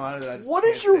North Carolina that I just What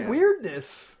can't is your stand.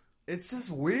 weirdness? It's just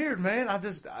weird, man.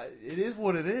 It is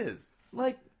what it is.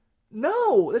 Like,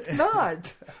 no, it's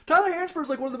not. Tyler Hansbrough is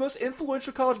like one of the most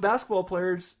influential college basketball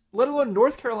players, let alone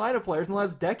North Carolina players in the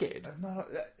last decade.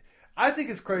 I think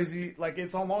it's crazy. Like,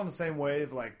 it's along the same way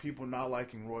of like people not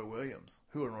liking Roy Williams,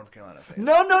 who are North Carolina fans.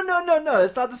 No.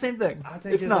 It's not the same thing. I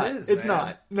think it's not. is. It's man.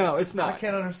 not. No, it's not. I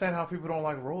can't understand how people don't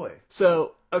like Roy.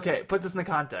 So, okay, put this in the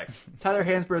context. Tyler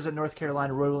Hansbrough is at North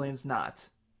Carolina, Roy Williams not.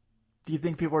 Do you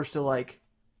think people are still like,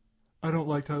 I don't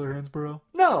like Tyler Hansbrough?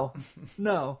 No.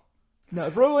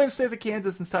 If Roy Williams stays at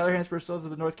Kansas and Tyler Hansbrough still is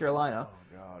at North Carolina.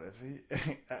 Oh God,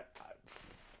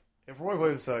 if Roy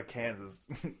Williams is Kansas,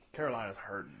 Carolina's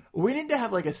hurting. We need to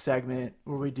have like a segment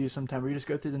where we do sometime where you just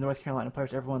go through the North Carolina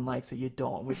players everyone likes that you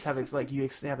don't. We just have you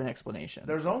have an explanation.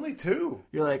 There's only 2.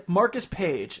 You're like Marcus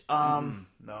Page.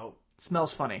 No.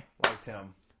 Smells funny. Liked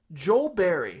him. Joel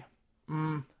Berry.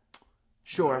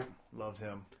 Sure. Loved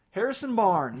him. Harrison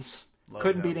Barnes. Loved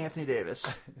Couldn't him. beat Anthony Davis.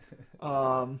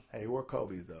 Hey, he wore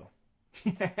Kobe's though.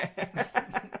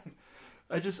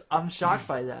 I'm shocked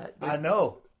by that. I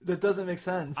know. That doesn't make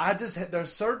sense.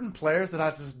 There's certain players that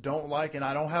I just don't like, and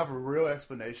I don't have a real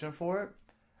explanation for it.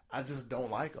 I just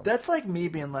don't like them. That's like me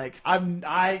being like,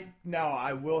 I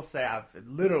will say I've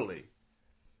literally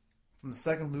from the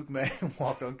second Luke May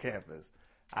walked on campus,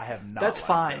 I have not. That's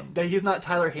fine. Him. That he's not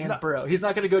Tyler Hansbrough. He's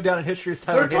not going to go down in history as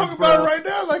Tyler Hansbrough. They're talking about it right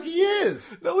now like he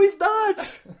is. No, he's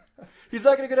not. He's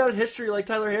not going to go down in history like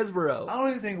Tyler Hansbrough. I don't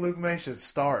even think Luke May should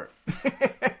start.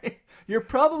 You're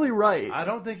probably right. I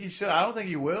don't think he should. I don't think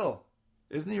he will.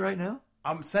 Isn't he right now?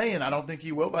 I'm saying I don't think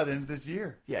he will by the end of this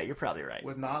year. Yeah, you're probably right.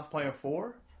 With Nas playing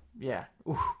 4? Yeah.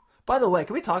 Oof. By the way,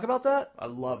 can we talk about that? I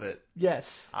love it.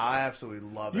 Yes. I absolutely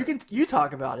love it. You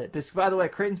talk about it. Because, by the way,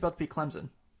 Creighton's about to beat Clemson.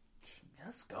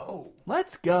 Let's go.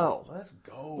 Let's go. Let's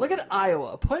go. Look at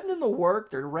Iowa putting in the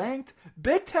work. They're ranked.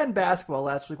 Big Ten basketball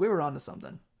last week. We were on to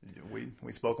something.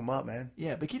 We spoke him up, man.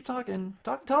 Yeah, but keep talking.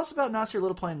 Tell us about Nasir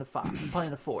Little playing the 4.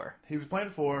 He was playing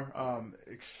the 4.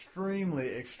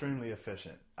 Extremely, extremely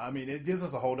efficient. I mean, it gives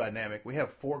us a whole dynamic. We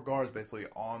have 4 guards basically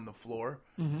on the floor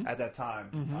at that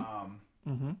time.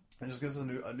 It just gives us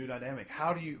a new dynamic.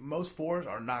 Most 4s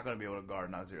are not going to be able to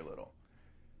guard Nasir Little.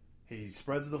 He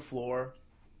spreads the floor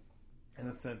in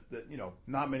the sense that,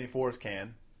 not many 4s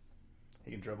can.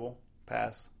 He can dribble,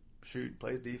 pass, shoot,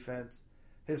 plays defense.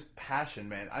 His passion,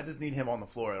 man. I just need him on the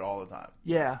floor at all the time.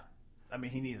 Yeah. I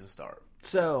mean, he needs to start.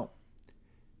 So,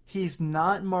 he's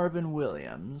not Marvin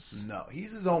Williams. No,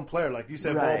 he's his own player. Like you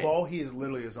said, Right. Bol, he is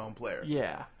literally his own player.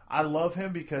 Yeah. I love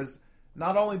him because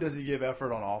not only does he give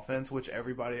effort on offense, which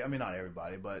everybody, I mean, not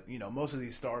everybody, but, most of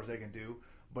these stars they can do,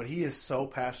 but he is so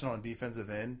passionate on defensive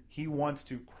end. He wants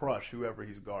to crush whoever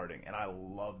he's guarding, and I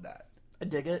love that. I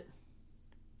dig it.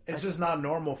 It's just not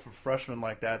normal for freshmen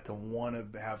like that to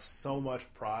want to have so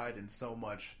much pride and so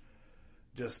much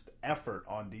just effort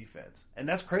on defense. And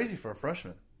that's crazy for a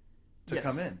freshman to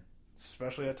come in,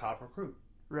 especially a top recruit.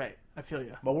 Right. I feel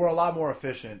you. But we're a lot more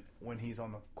efficient when he's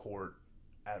on the court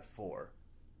at 4.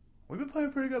 We've been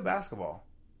playing pretty good basketball.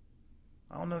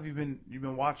 I don't know if you've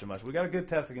been watching much. We got a good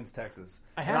test against Texas.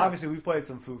 I have. And obviously, we've played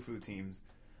some foo-foo teams.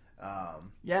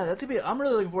 Yeah, that's gonna be. I'm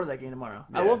really looking forward to that game tomorrow.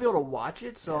 Yeah. I won't be able to watch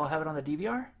it, so I'll have it on the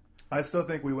DVR. I still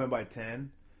think we win by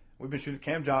 10. We've been shooting.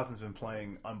 Cam Johnson's been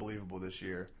playing unbelievable this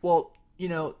year. Well,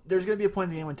 there's gonna be a point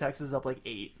in the game when Texas is up like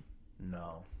 8.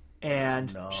 No.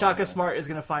 And Shaka Smart is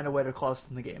gonna find a way to close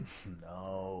in the game.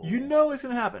 No. You know it's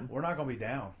gonna happen. We're not gonna be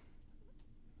down.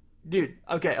 Dude,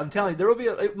 okay, I'm telling you, there will be.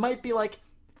 It might be like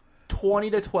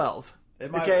 20-12.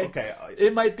 It might, okay.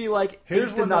 It might be like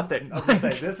 8-0. I was gonna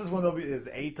say this is when they'll be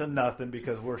 8-0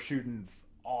 because we're shooting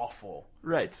awful.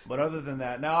 Right. But other than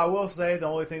that, now I will say the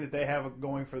only thing that they have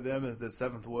going for them is that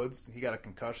Seventh Woods, he got a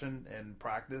concussion in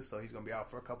practice, so he's gonna be out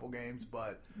for a couple games.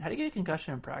 But how do you get a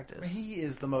concussion in practice? He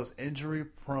is the most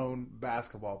injury-prone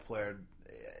basketball player,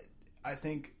 I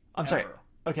think. Sorry.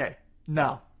 Okay.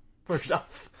 No. First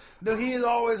off, no, he is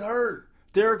always hurt.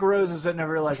 Derrick Rose is sitting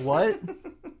over like, what?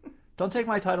 Don't take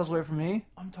my titles away from me.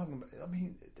 I'm talking about. I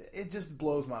mean, it just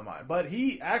blows my mind. But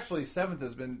he actually Seventh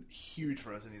has been huge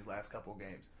for us in these last couple of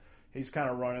games. He's kind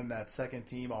of running that second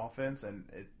team offense, and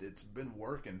it's been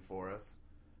working for us.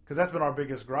 Because that's been our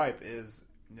biggest gripe is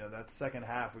that second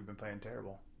half we've been playing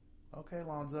terrible. Okay,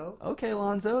 Lonzo. Okay,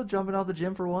 Lonzo, jumping out the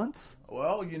gym for once.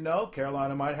 Well,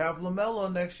 Carolina might have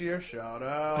LaMelo next year. Shout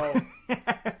out.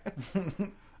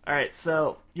 All right,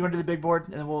 so you want to do the big board,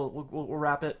 and then we'll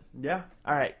wrap it? Yeah.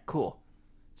 All right, cool.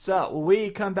 So when we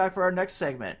come back for our next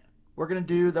segment, we're going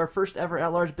to do our first ever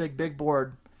at-large big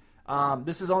board.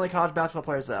 This is only college basketball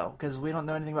players, though, because we don't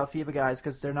know anything about FIBA guys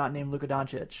because they're not named Luka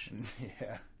Doncic.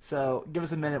 Yeah. So give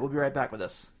us a minute. We'll be right back with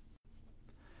this.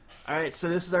 All right, so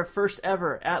this is our first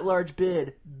ever at-large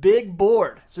big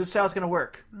board. So this is how it's going to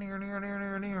work.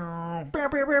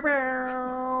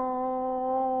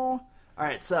 All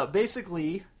right, so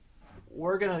basically,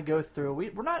 we're going to go through.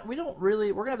 We're going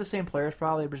to have the same players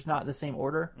probably, but just not in the same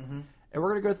order. Mm-hmm. And we're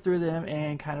going to go through them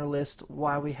and kind of list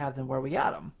why we have them where we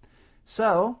got them.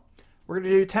 So we're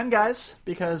going to do 10 guys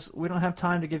because we don't have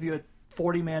time to give you a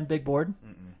 40-man big board.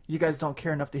 Mm-mm. You guys don't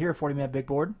care enough to hear a 40-man big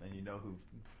board. And you know who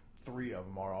 3 of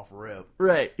them are off rip.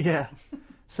 Right, yeah.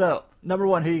 So, number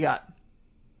 1, who you got?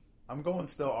 I'm going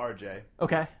still RJ.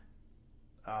 Okay.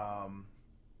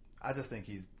 I just think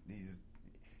he's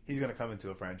going to come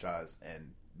into a franchise and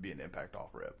be an impact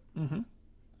off rip.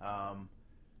 Mm-hmm.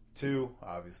 2,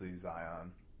 obviously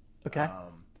Zion. Okay.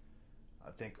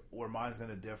 I think where mine's going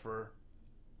to differ,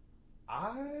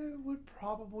 I would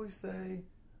probably say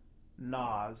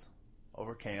Nas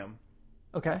over Cam.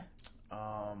 Okay.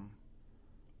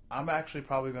 I'm actually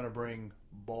probably going to bring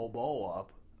Bol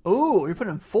up. Ooh, you're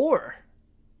putting him 4.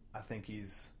 I think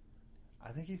he's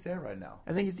there right now.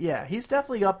 I think he's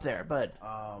definitely up there, but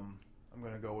I'm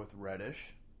going to go with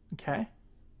Reddish. Okay.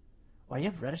 Well, you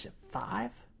have Reddish at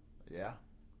 5? Yeah.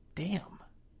 Damn.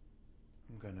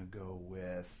 I'm going to go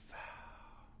with...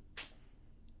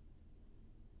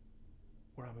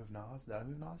 Where did I move Nas? Did I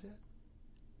move Nas yet?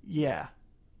 Yeah.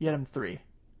 You had him 3.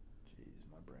 Jeez,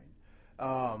 my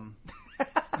brain.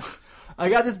 I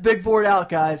got this big board out,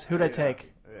 guys. Who'd I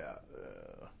take? Yeah.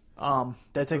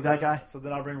 Did I take that guy? So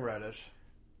then I'll bring Reddish.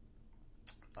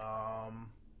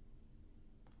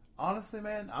 Honestly,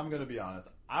 man, I'm going to be honest.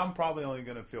 I'm probably only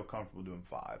going to feel comfortable doing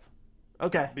 5.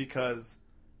 Okay. Because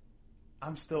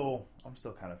I'm still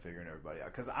kind of figuring everybody out.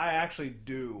 Because I actually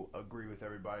do agree with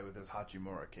everybody with this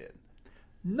Hachimura kid.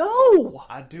 No!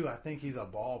 I do. I think he's a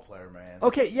ball player, man.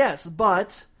 Okay, yes,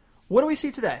 but what do we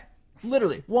see today?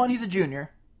 Literally. 1, he's a junior.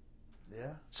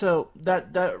 Yeah. So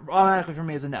that automatically for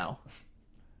me is a no.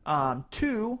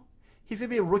 2, he's going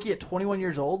to be a rookie at 21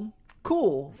 years old.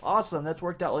 Cool. Awesome. That's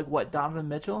worked out like what? Donovan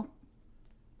Mitchell?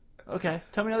 Okay.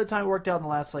 Tell me another time it worked out in the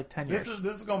last 10 years.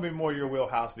 This is going to be more your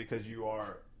wheelhouse because you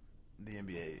are the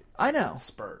NBA I know.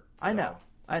 spurt. So I know.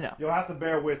 You'll have to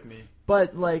bear with me.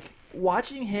 But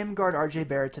watching him guard RJ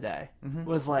Barrett today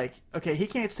was okay, he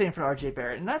can't stay in front of RJ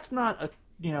Barrett. And that's not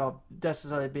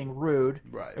necessarily being rude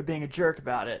or being a jerk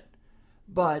about it.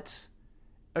 But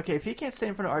okay, if he can't stay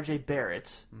in front of RJ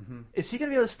Barrett, is he going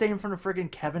to be able to stay in front of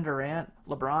friggin' Kevin Durant,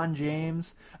 LeBron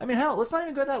James? I mean, hell, let's not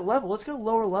even go to that level. Let's go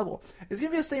lower level. Is he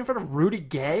going to be able to stay in front of Rudy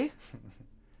Gay?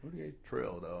 Rudy Gay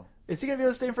trill, though. Is he going to be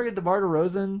able to stay in front of DeMar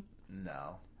DeRozan?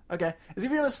 No. Okay. Is he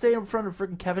going to be able to stay in front of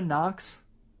friggin' Kevin Knox?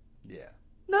 Yeah.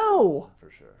 No. For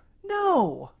sure.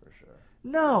 No. For sure.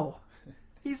 No.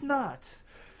 He's not.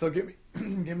 So give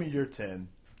me your 10.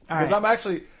 All because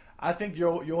right. I think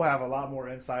you'll have a lot more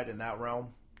insight in that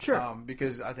realm. Sure.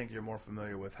 Because I think you're more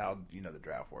familiar with how the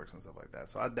draft works and stuff like that.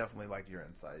 So I definitely like your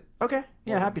insight. Okay.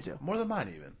 Yeah, happy to. More than mine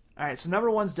even. All right. So number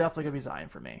 1's definitely gonna be Zion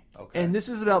for me. Okay. And this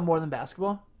is about more than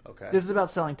basketball. Okay. This is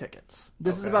about selling tickets.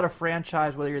 This is Okay. about a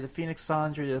franchise, whether you're the Phoenix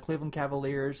Suns or you're the Cleveland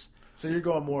Cavaliers. So you're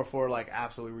going more for like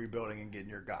absolutely rebuilding and getting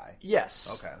your guy.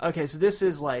 Yes. Okay. Okay, so this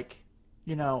is like,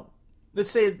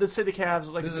 let's say the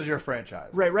Cavs. Like, This is your franchise.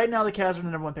 Right now the Cavs are the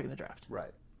number 1 pick in the draft.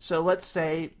 Right. So let's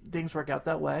say things work out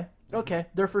that way. Okay,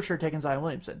 they're for sure taking Zion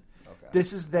Williamson. Okay.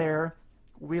 This is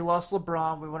we lost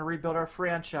LeBron. We want to rebuild our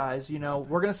franchise. We're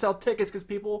going to sell tickets because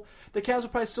the Cavs will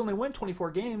probably still only win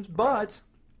 24 games, but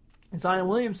Zion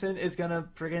Williamson is going to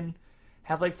friggin'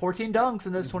 have like 14 dunks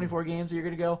in those 24 games. And you're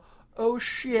going to go, oh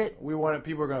shit.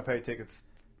 People are going to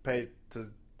pay to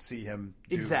see him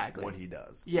do what he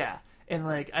does. Yeah. And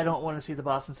I don't want to see the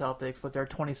Boston Celtics with their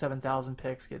 27,000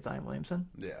 picks get Zion Williamson.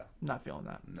 Yeah. I'm not feeling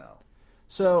that. No.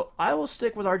 So I will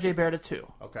stick with RJ Barrett at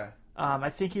 2. Okay.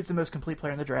 I think he's the most complete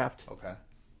player in the draft. Okay.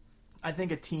 I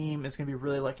think a team is going to be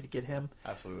really lucky to get him.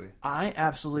 Absolutely. I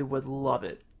absolutely would love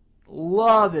it.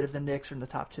 Love it if the Knicks are in the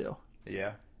top 2.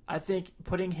 Yeah. I think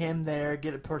putting him there,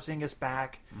 get a Porzingis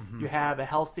back, you have a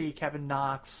healthy Kevin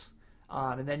Knox,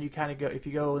 and then you kind of go, if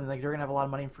you go, and they're going to have a lot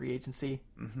of money in free agency.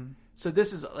 Mm-hmm. So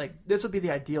this would be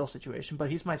the ideal situation, but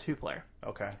he's my 2 player.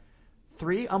 Okay.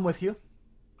 3, I'm with you.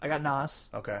 I got Nas.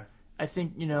 Okay. I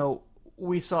think,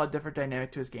 we saw a different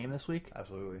dynamic to his game this week.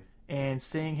 Absolutely. And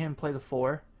seeing him play the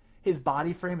 4, his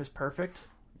body frame is perfect.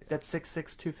 That's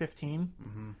 6'6",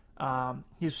 215.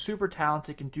 He's super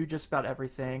talented, can do just about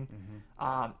everything.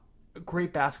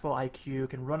 Great basketball IQ,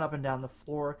 can run up and down the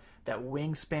floor. That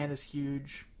wingspan is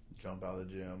huge. Jump out of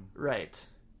the gym. Right.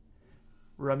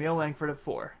 Romeo Langford at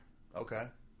 4. Okay.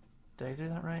 Did I do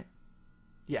that right?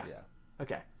 Yeah. Yeah.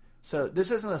 Okay. So this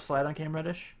isn't a slide on Cam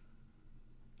Reddish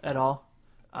at all.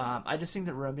 I just think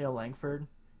that Romeo Langford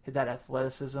had that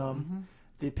athleticism,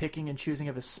 the picking and choosing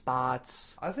of his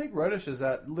spots. I think Reddish is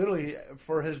at literally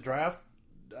for his draft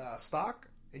stock.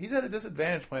 He's at a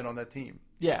disadvantage playing on that team.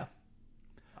 Yeah.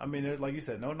 I mean, like you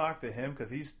said, no knock to him because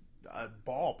he's a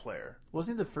ball player.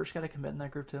 Wasn't he the first guy to commit in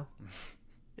that group too?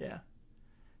 Yeah.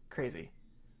 Crazy.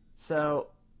 So,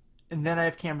 and then I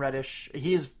have Cam Reddish.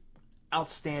 He is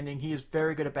outstanding. He is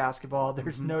very good at basketball.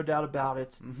 There's no doubt about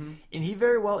it. And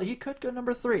he could go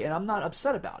number 3, and I'm not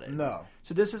upset about it. No.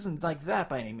 So this isn't like that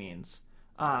by any means.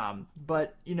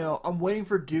 But, I'm waiting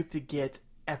for Duke to get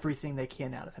everything they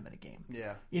can out of him in a game.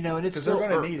 Yeah. And it's because still they're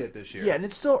going to need it this year. Yeah, and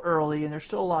it's still early, and there's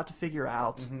still a lot to figure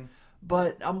out.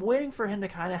 But I'm waiting for him to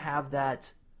kind of have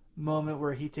that moment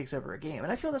where he takes over a game.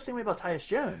 And I feel the same way about Tyus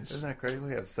Jones. Isn't that crazy?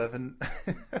 We have 7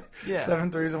 Yeah.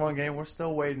 7 threes in one game. We're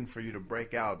still waiting for you to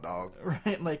break out, dog.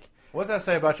 Right? What's that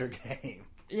say about your game?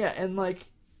 Yeah, and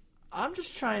I'm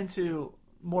just trying to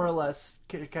more or less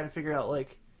kind of figure out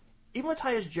even with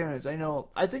Tyus Jones,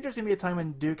 I think there's gonna be a time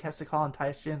when Duke has to call on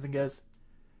Tyus Jones and goes,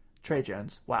 Trey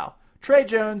Jones. Wow. Trey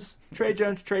Jones.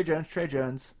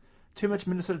 Too much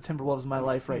Minnesota Timberwolves in my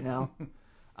life right now.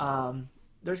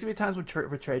 There's gonna be times with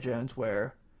Trey Jones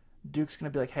where Duke's gonna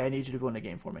be like, "Hey, I need you to win a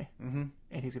game for me,"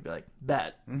 and he's gonna be like,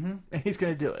 "Bet," and he's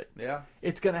gonna do it. Yeah,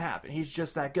 it's gonna happen. He's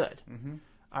just that good.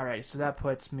 All right, so that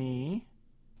puts me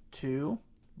to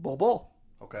Bull.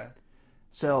 Okay.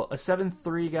 So a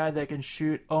 7'3" guy that can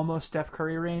shoot almost Steph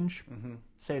Curry range.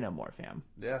 Say no more, fam.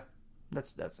 Yeah,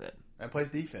 that's it. And plays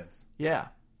defense. Yeah,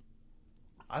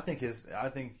 I think he's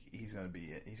gonna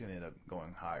end up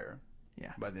going higher.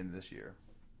 Yeah, by the end of this year.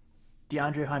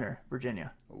 DeAndre Hunter,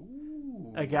 Virginia.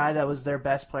 Ooh. A guy that was their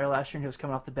best player last year and he was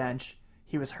coming off the bench.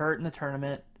 He was hurt in the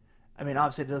tournament. I mean,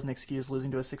 obviously it doesn't excuse losing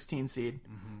to a 16 seed.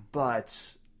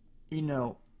 But,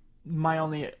 my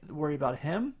only worry about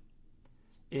him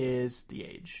is the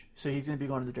age. So he's going to be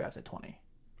going to the draft at 20.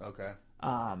 Okay.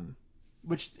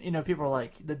 Which, people are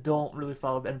like, that don't really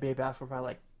follow NBA basketball,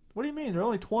 probably like, what do you mean? They're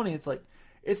only 20. It's like,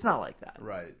 it's not like that.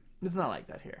 Right. It's not like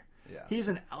that here. Yeah. He's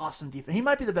an awesome defender. He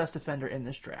might be the best defender in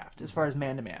this draft as far as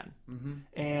man-to-man.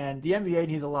 And the NBA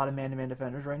needs a lot of man-to-man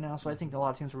defenders right now, so I think a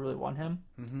lot of teams will really want him.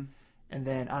 And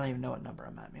then I don't even know what number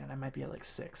I'm at, man. I might be at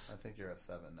 6. I think you're at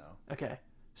 7 now. Okay.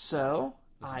 So,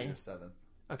 this is your 7th.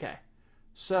 Okay.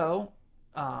 So,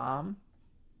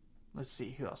 let's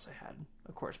see who else I had.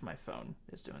 Of course, my phone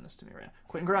is doing this to me right now.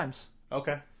 Quentin Grimes.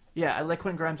 Okay. Yeah, I like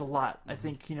Quentin Grimes a lot. I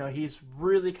think he's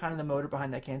really kind of the motor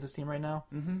behind that Kansas team right now.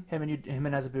 Him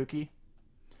and Azubuike.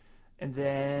 And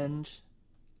then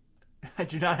I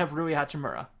do not have Rui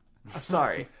Hachimura. I'm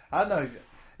sorry. I know,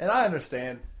 and I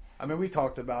understand. I mean, we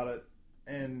talked about it,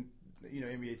 and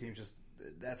NBA teams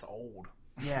that's old.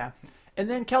 Yeah, and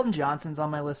then Keldon Johnson's on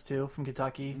my list too from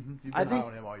Kentucky. You've been high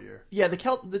on him all year. Yeah,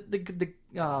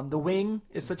 the wing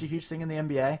is such a huge thing in the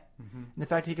NBA, and the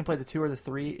fact that he can play the 2 or the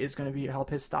 3 is going to help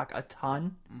his stock a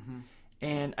ton.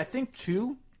 And I think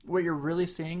too, what you're really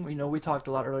seeing, we talked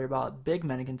a lot earlier about big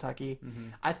men in Kentucky.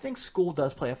 I think school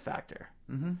does play a factor.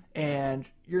 And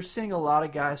you're seeing a lot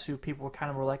of guys who people kind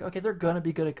of were like, okay, they're going to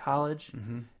be good at college.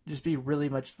 Just be really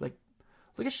much like,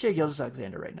 look at Shai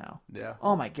Gilgeous-Alexander right now. Yeah.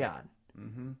 Oh, my God.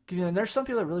 Because there's some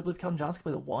people that really believe Keldon Johnson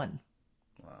can play the 1.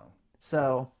 Wow.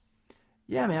 So,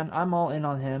 yeah, man, I'm all in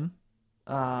on him.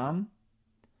 I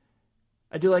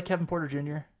do like Kevin Porter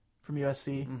Jr. from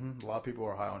USC. A lot of people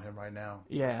are high on him right now.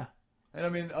 Yeah. And I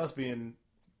mean, us being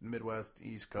Midwest,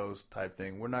 East Coast type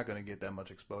thing, we're not going to get that much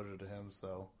exposure to him.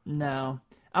 So no,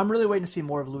 I'm really waiting to see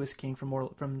more of Louis King from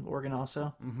Oregon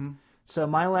also. So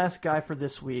my last guy for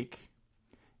this week,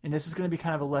 and this is going to be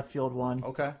kind of a left field one.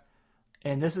 Okay.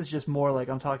 And this is just more like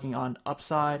I'm talking on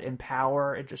upside and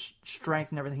power and just strength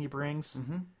and everything he brings.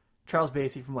 Charles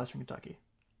Bassey from Western Kentucky.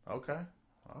 Okay.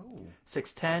 Oh.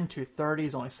 6'10", 230.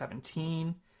 He's only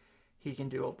 17. He can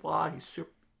do a lot. He's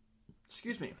super.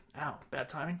 Excuse me. Ow, bad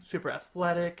timing. Super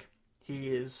athletic. He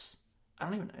is. I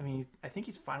think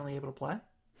he's finally able to play.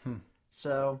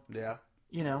 So. Yeah.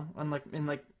 Unlike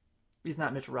he's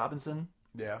not Mitchell Robinson.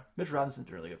 Yeah. Mitchell Robinson's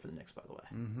really good for the Knicks, by the way.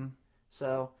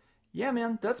 So, yeah,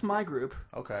 man, that's my group.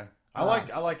 Okay. I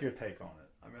like your take on it.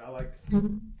 I mean, I like.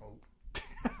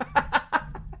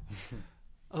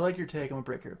 I like your take. I'm gonna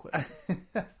break here quick.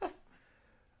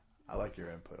 I like your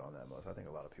input on that most. I think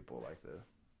a lot of people like to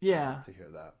hear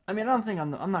that. I mean, I don't think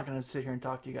I'm not gonna sit here and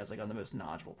talk to you guys like I'm the most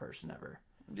knowledgeable person ever.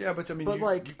 Yeah, but I mean,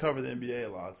 you cover the NBA a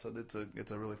lot, so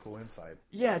it's a really cool insight.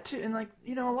 Yeah, too, and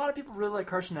a lot of people really like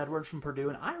Carson Edwards from Purdue,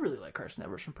 and I really like Carson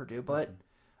Edwards from Purdue. But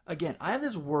again, I have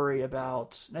this worry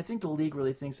about, and I think the league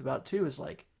really thinks about too, is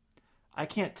like, I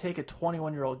can't take a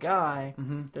 21-year-old guy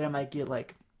that I might get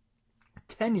like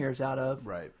 10 years out of,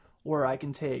 right? Or I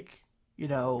can take,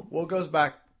 Well, it goes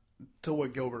back to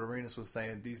what Gilbert Arenas was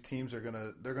saying. These teams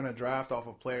they're gonna draft off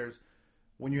of players.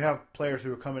 When you have players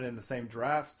who are coming in the same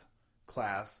draft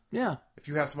class, yeah. If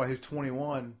you have somebody who's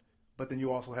 21, but then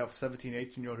you also have 17,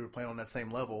 18-year-old who are playing on that same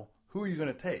level, who are you going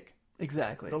to take?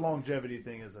 Exactly. The longevity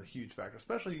thing is a huge factor,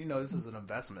 especially this is an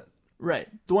investment. Right,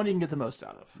 the one you can get the most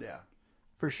out of. Yeah,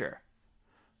 for sure.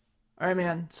 All right,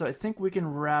 man. So I think we can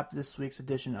wrap this week's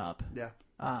edition up. Yeah.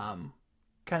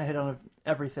 Kind of hit on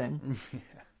everything.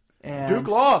 And Duke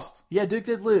lost. Yeah, Duke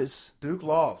did lose. Duke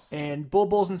lost. And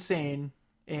Bull's insane.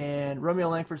 And Romeo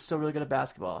Langford's still really good at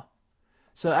basketball.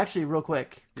 So actually, real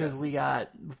quick, because we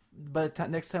got, by the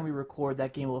time, next time we record,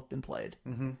 that game will have been played.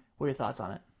 What are your thoughts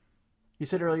on it? You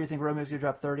said earlier you think Romeo's going to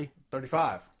drop 30?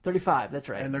 35. 35, that's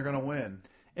right. And they're going to win.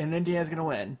 And Indiana's going to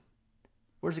win.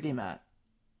 Where's the game at?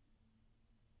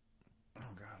 Oh,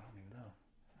 God, I don't even know.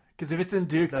 Because if it's in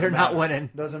Duke, they're not winning.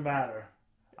 Doesn't matter.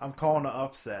 I'm calling an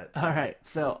upset. All right,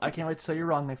 so I can't wait to tell you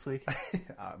wrong next week.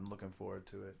 I'm looking forward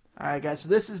to it. All right, guys, so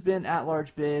this has been At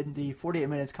Large Bid, the 48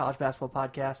 Minutes College Basketball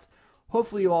Podcast.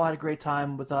 Hopefully you all had a great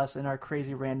time with us and our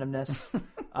crazy randomness.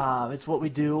 It's what we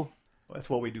do. That's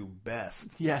what we do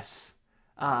best. Yes.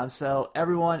 So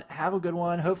everyone, have a good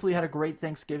one. Hopefully you had a great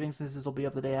Thanksgiving since this will be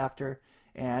up the day after.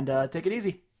 And take it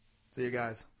easy. See you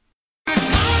guys. I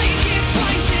can't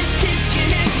fight this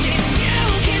disconnection. You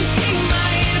can see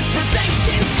my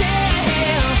imperfections still.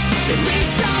 At least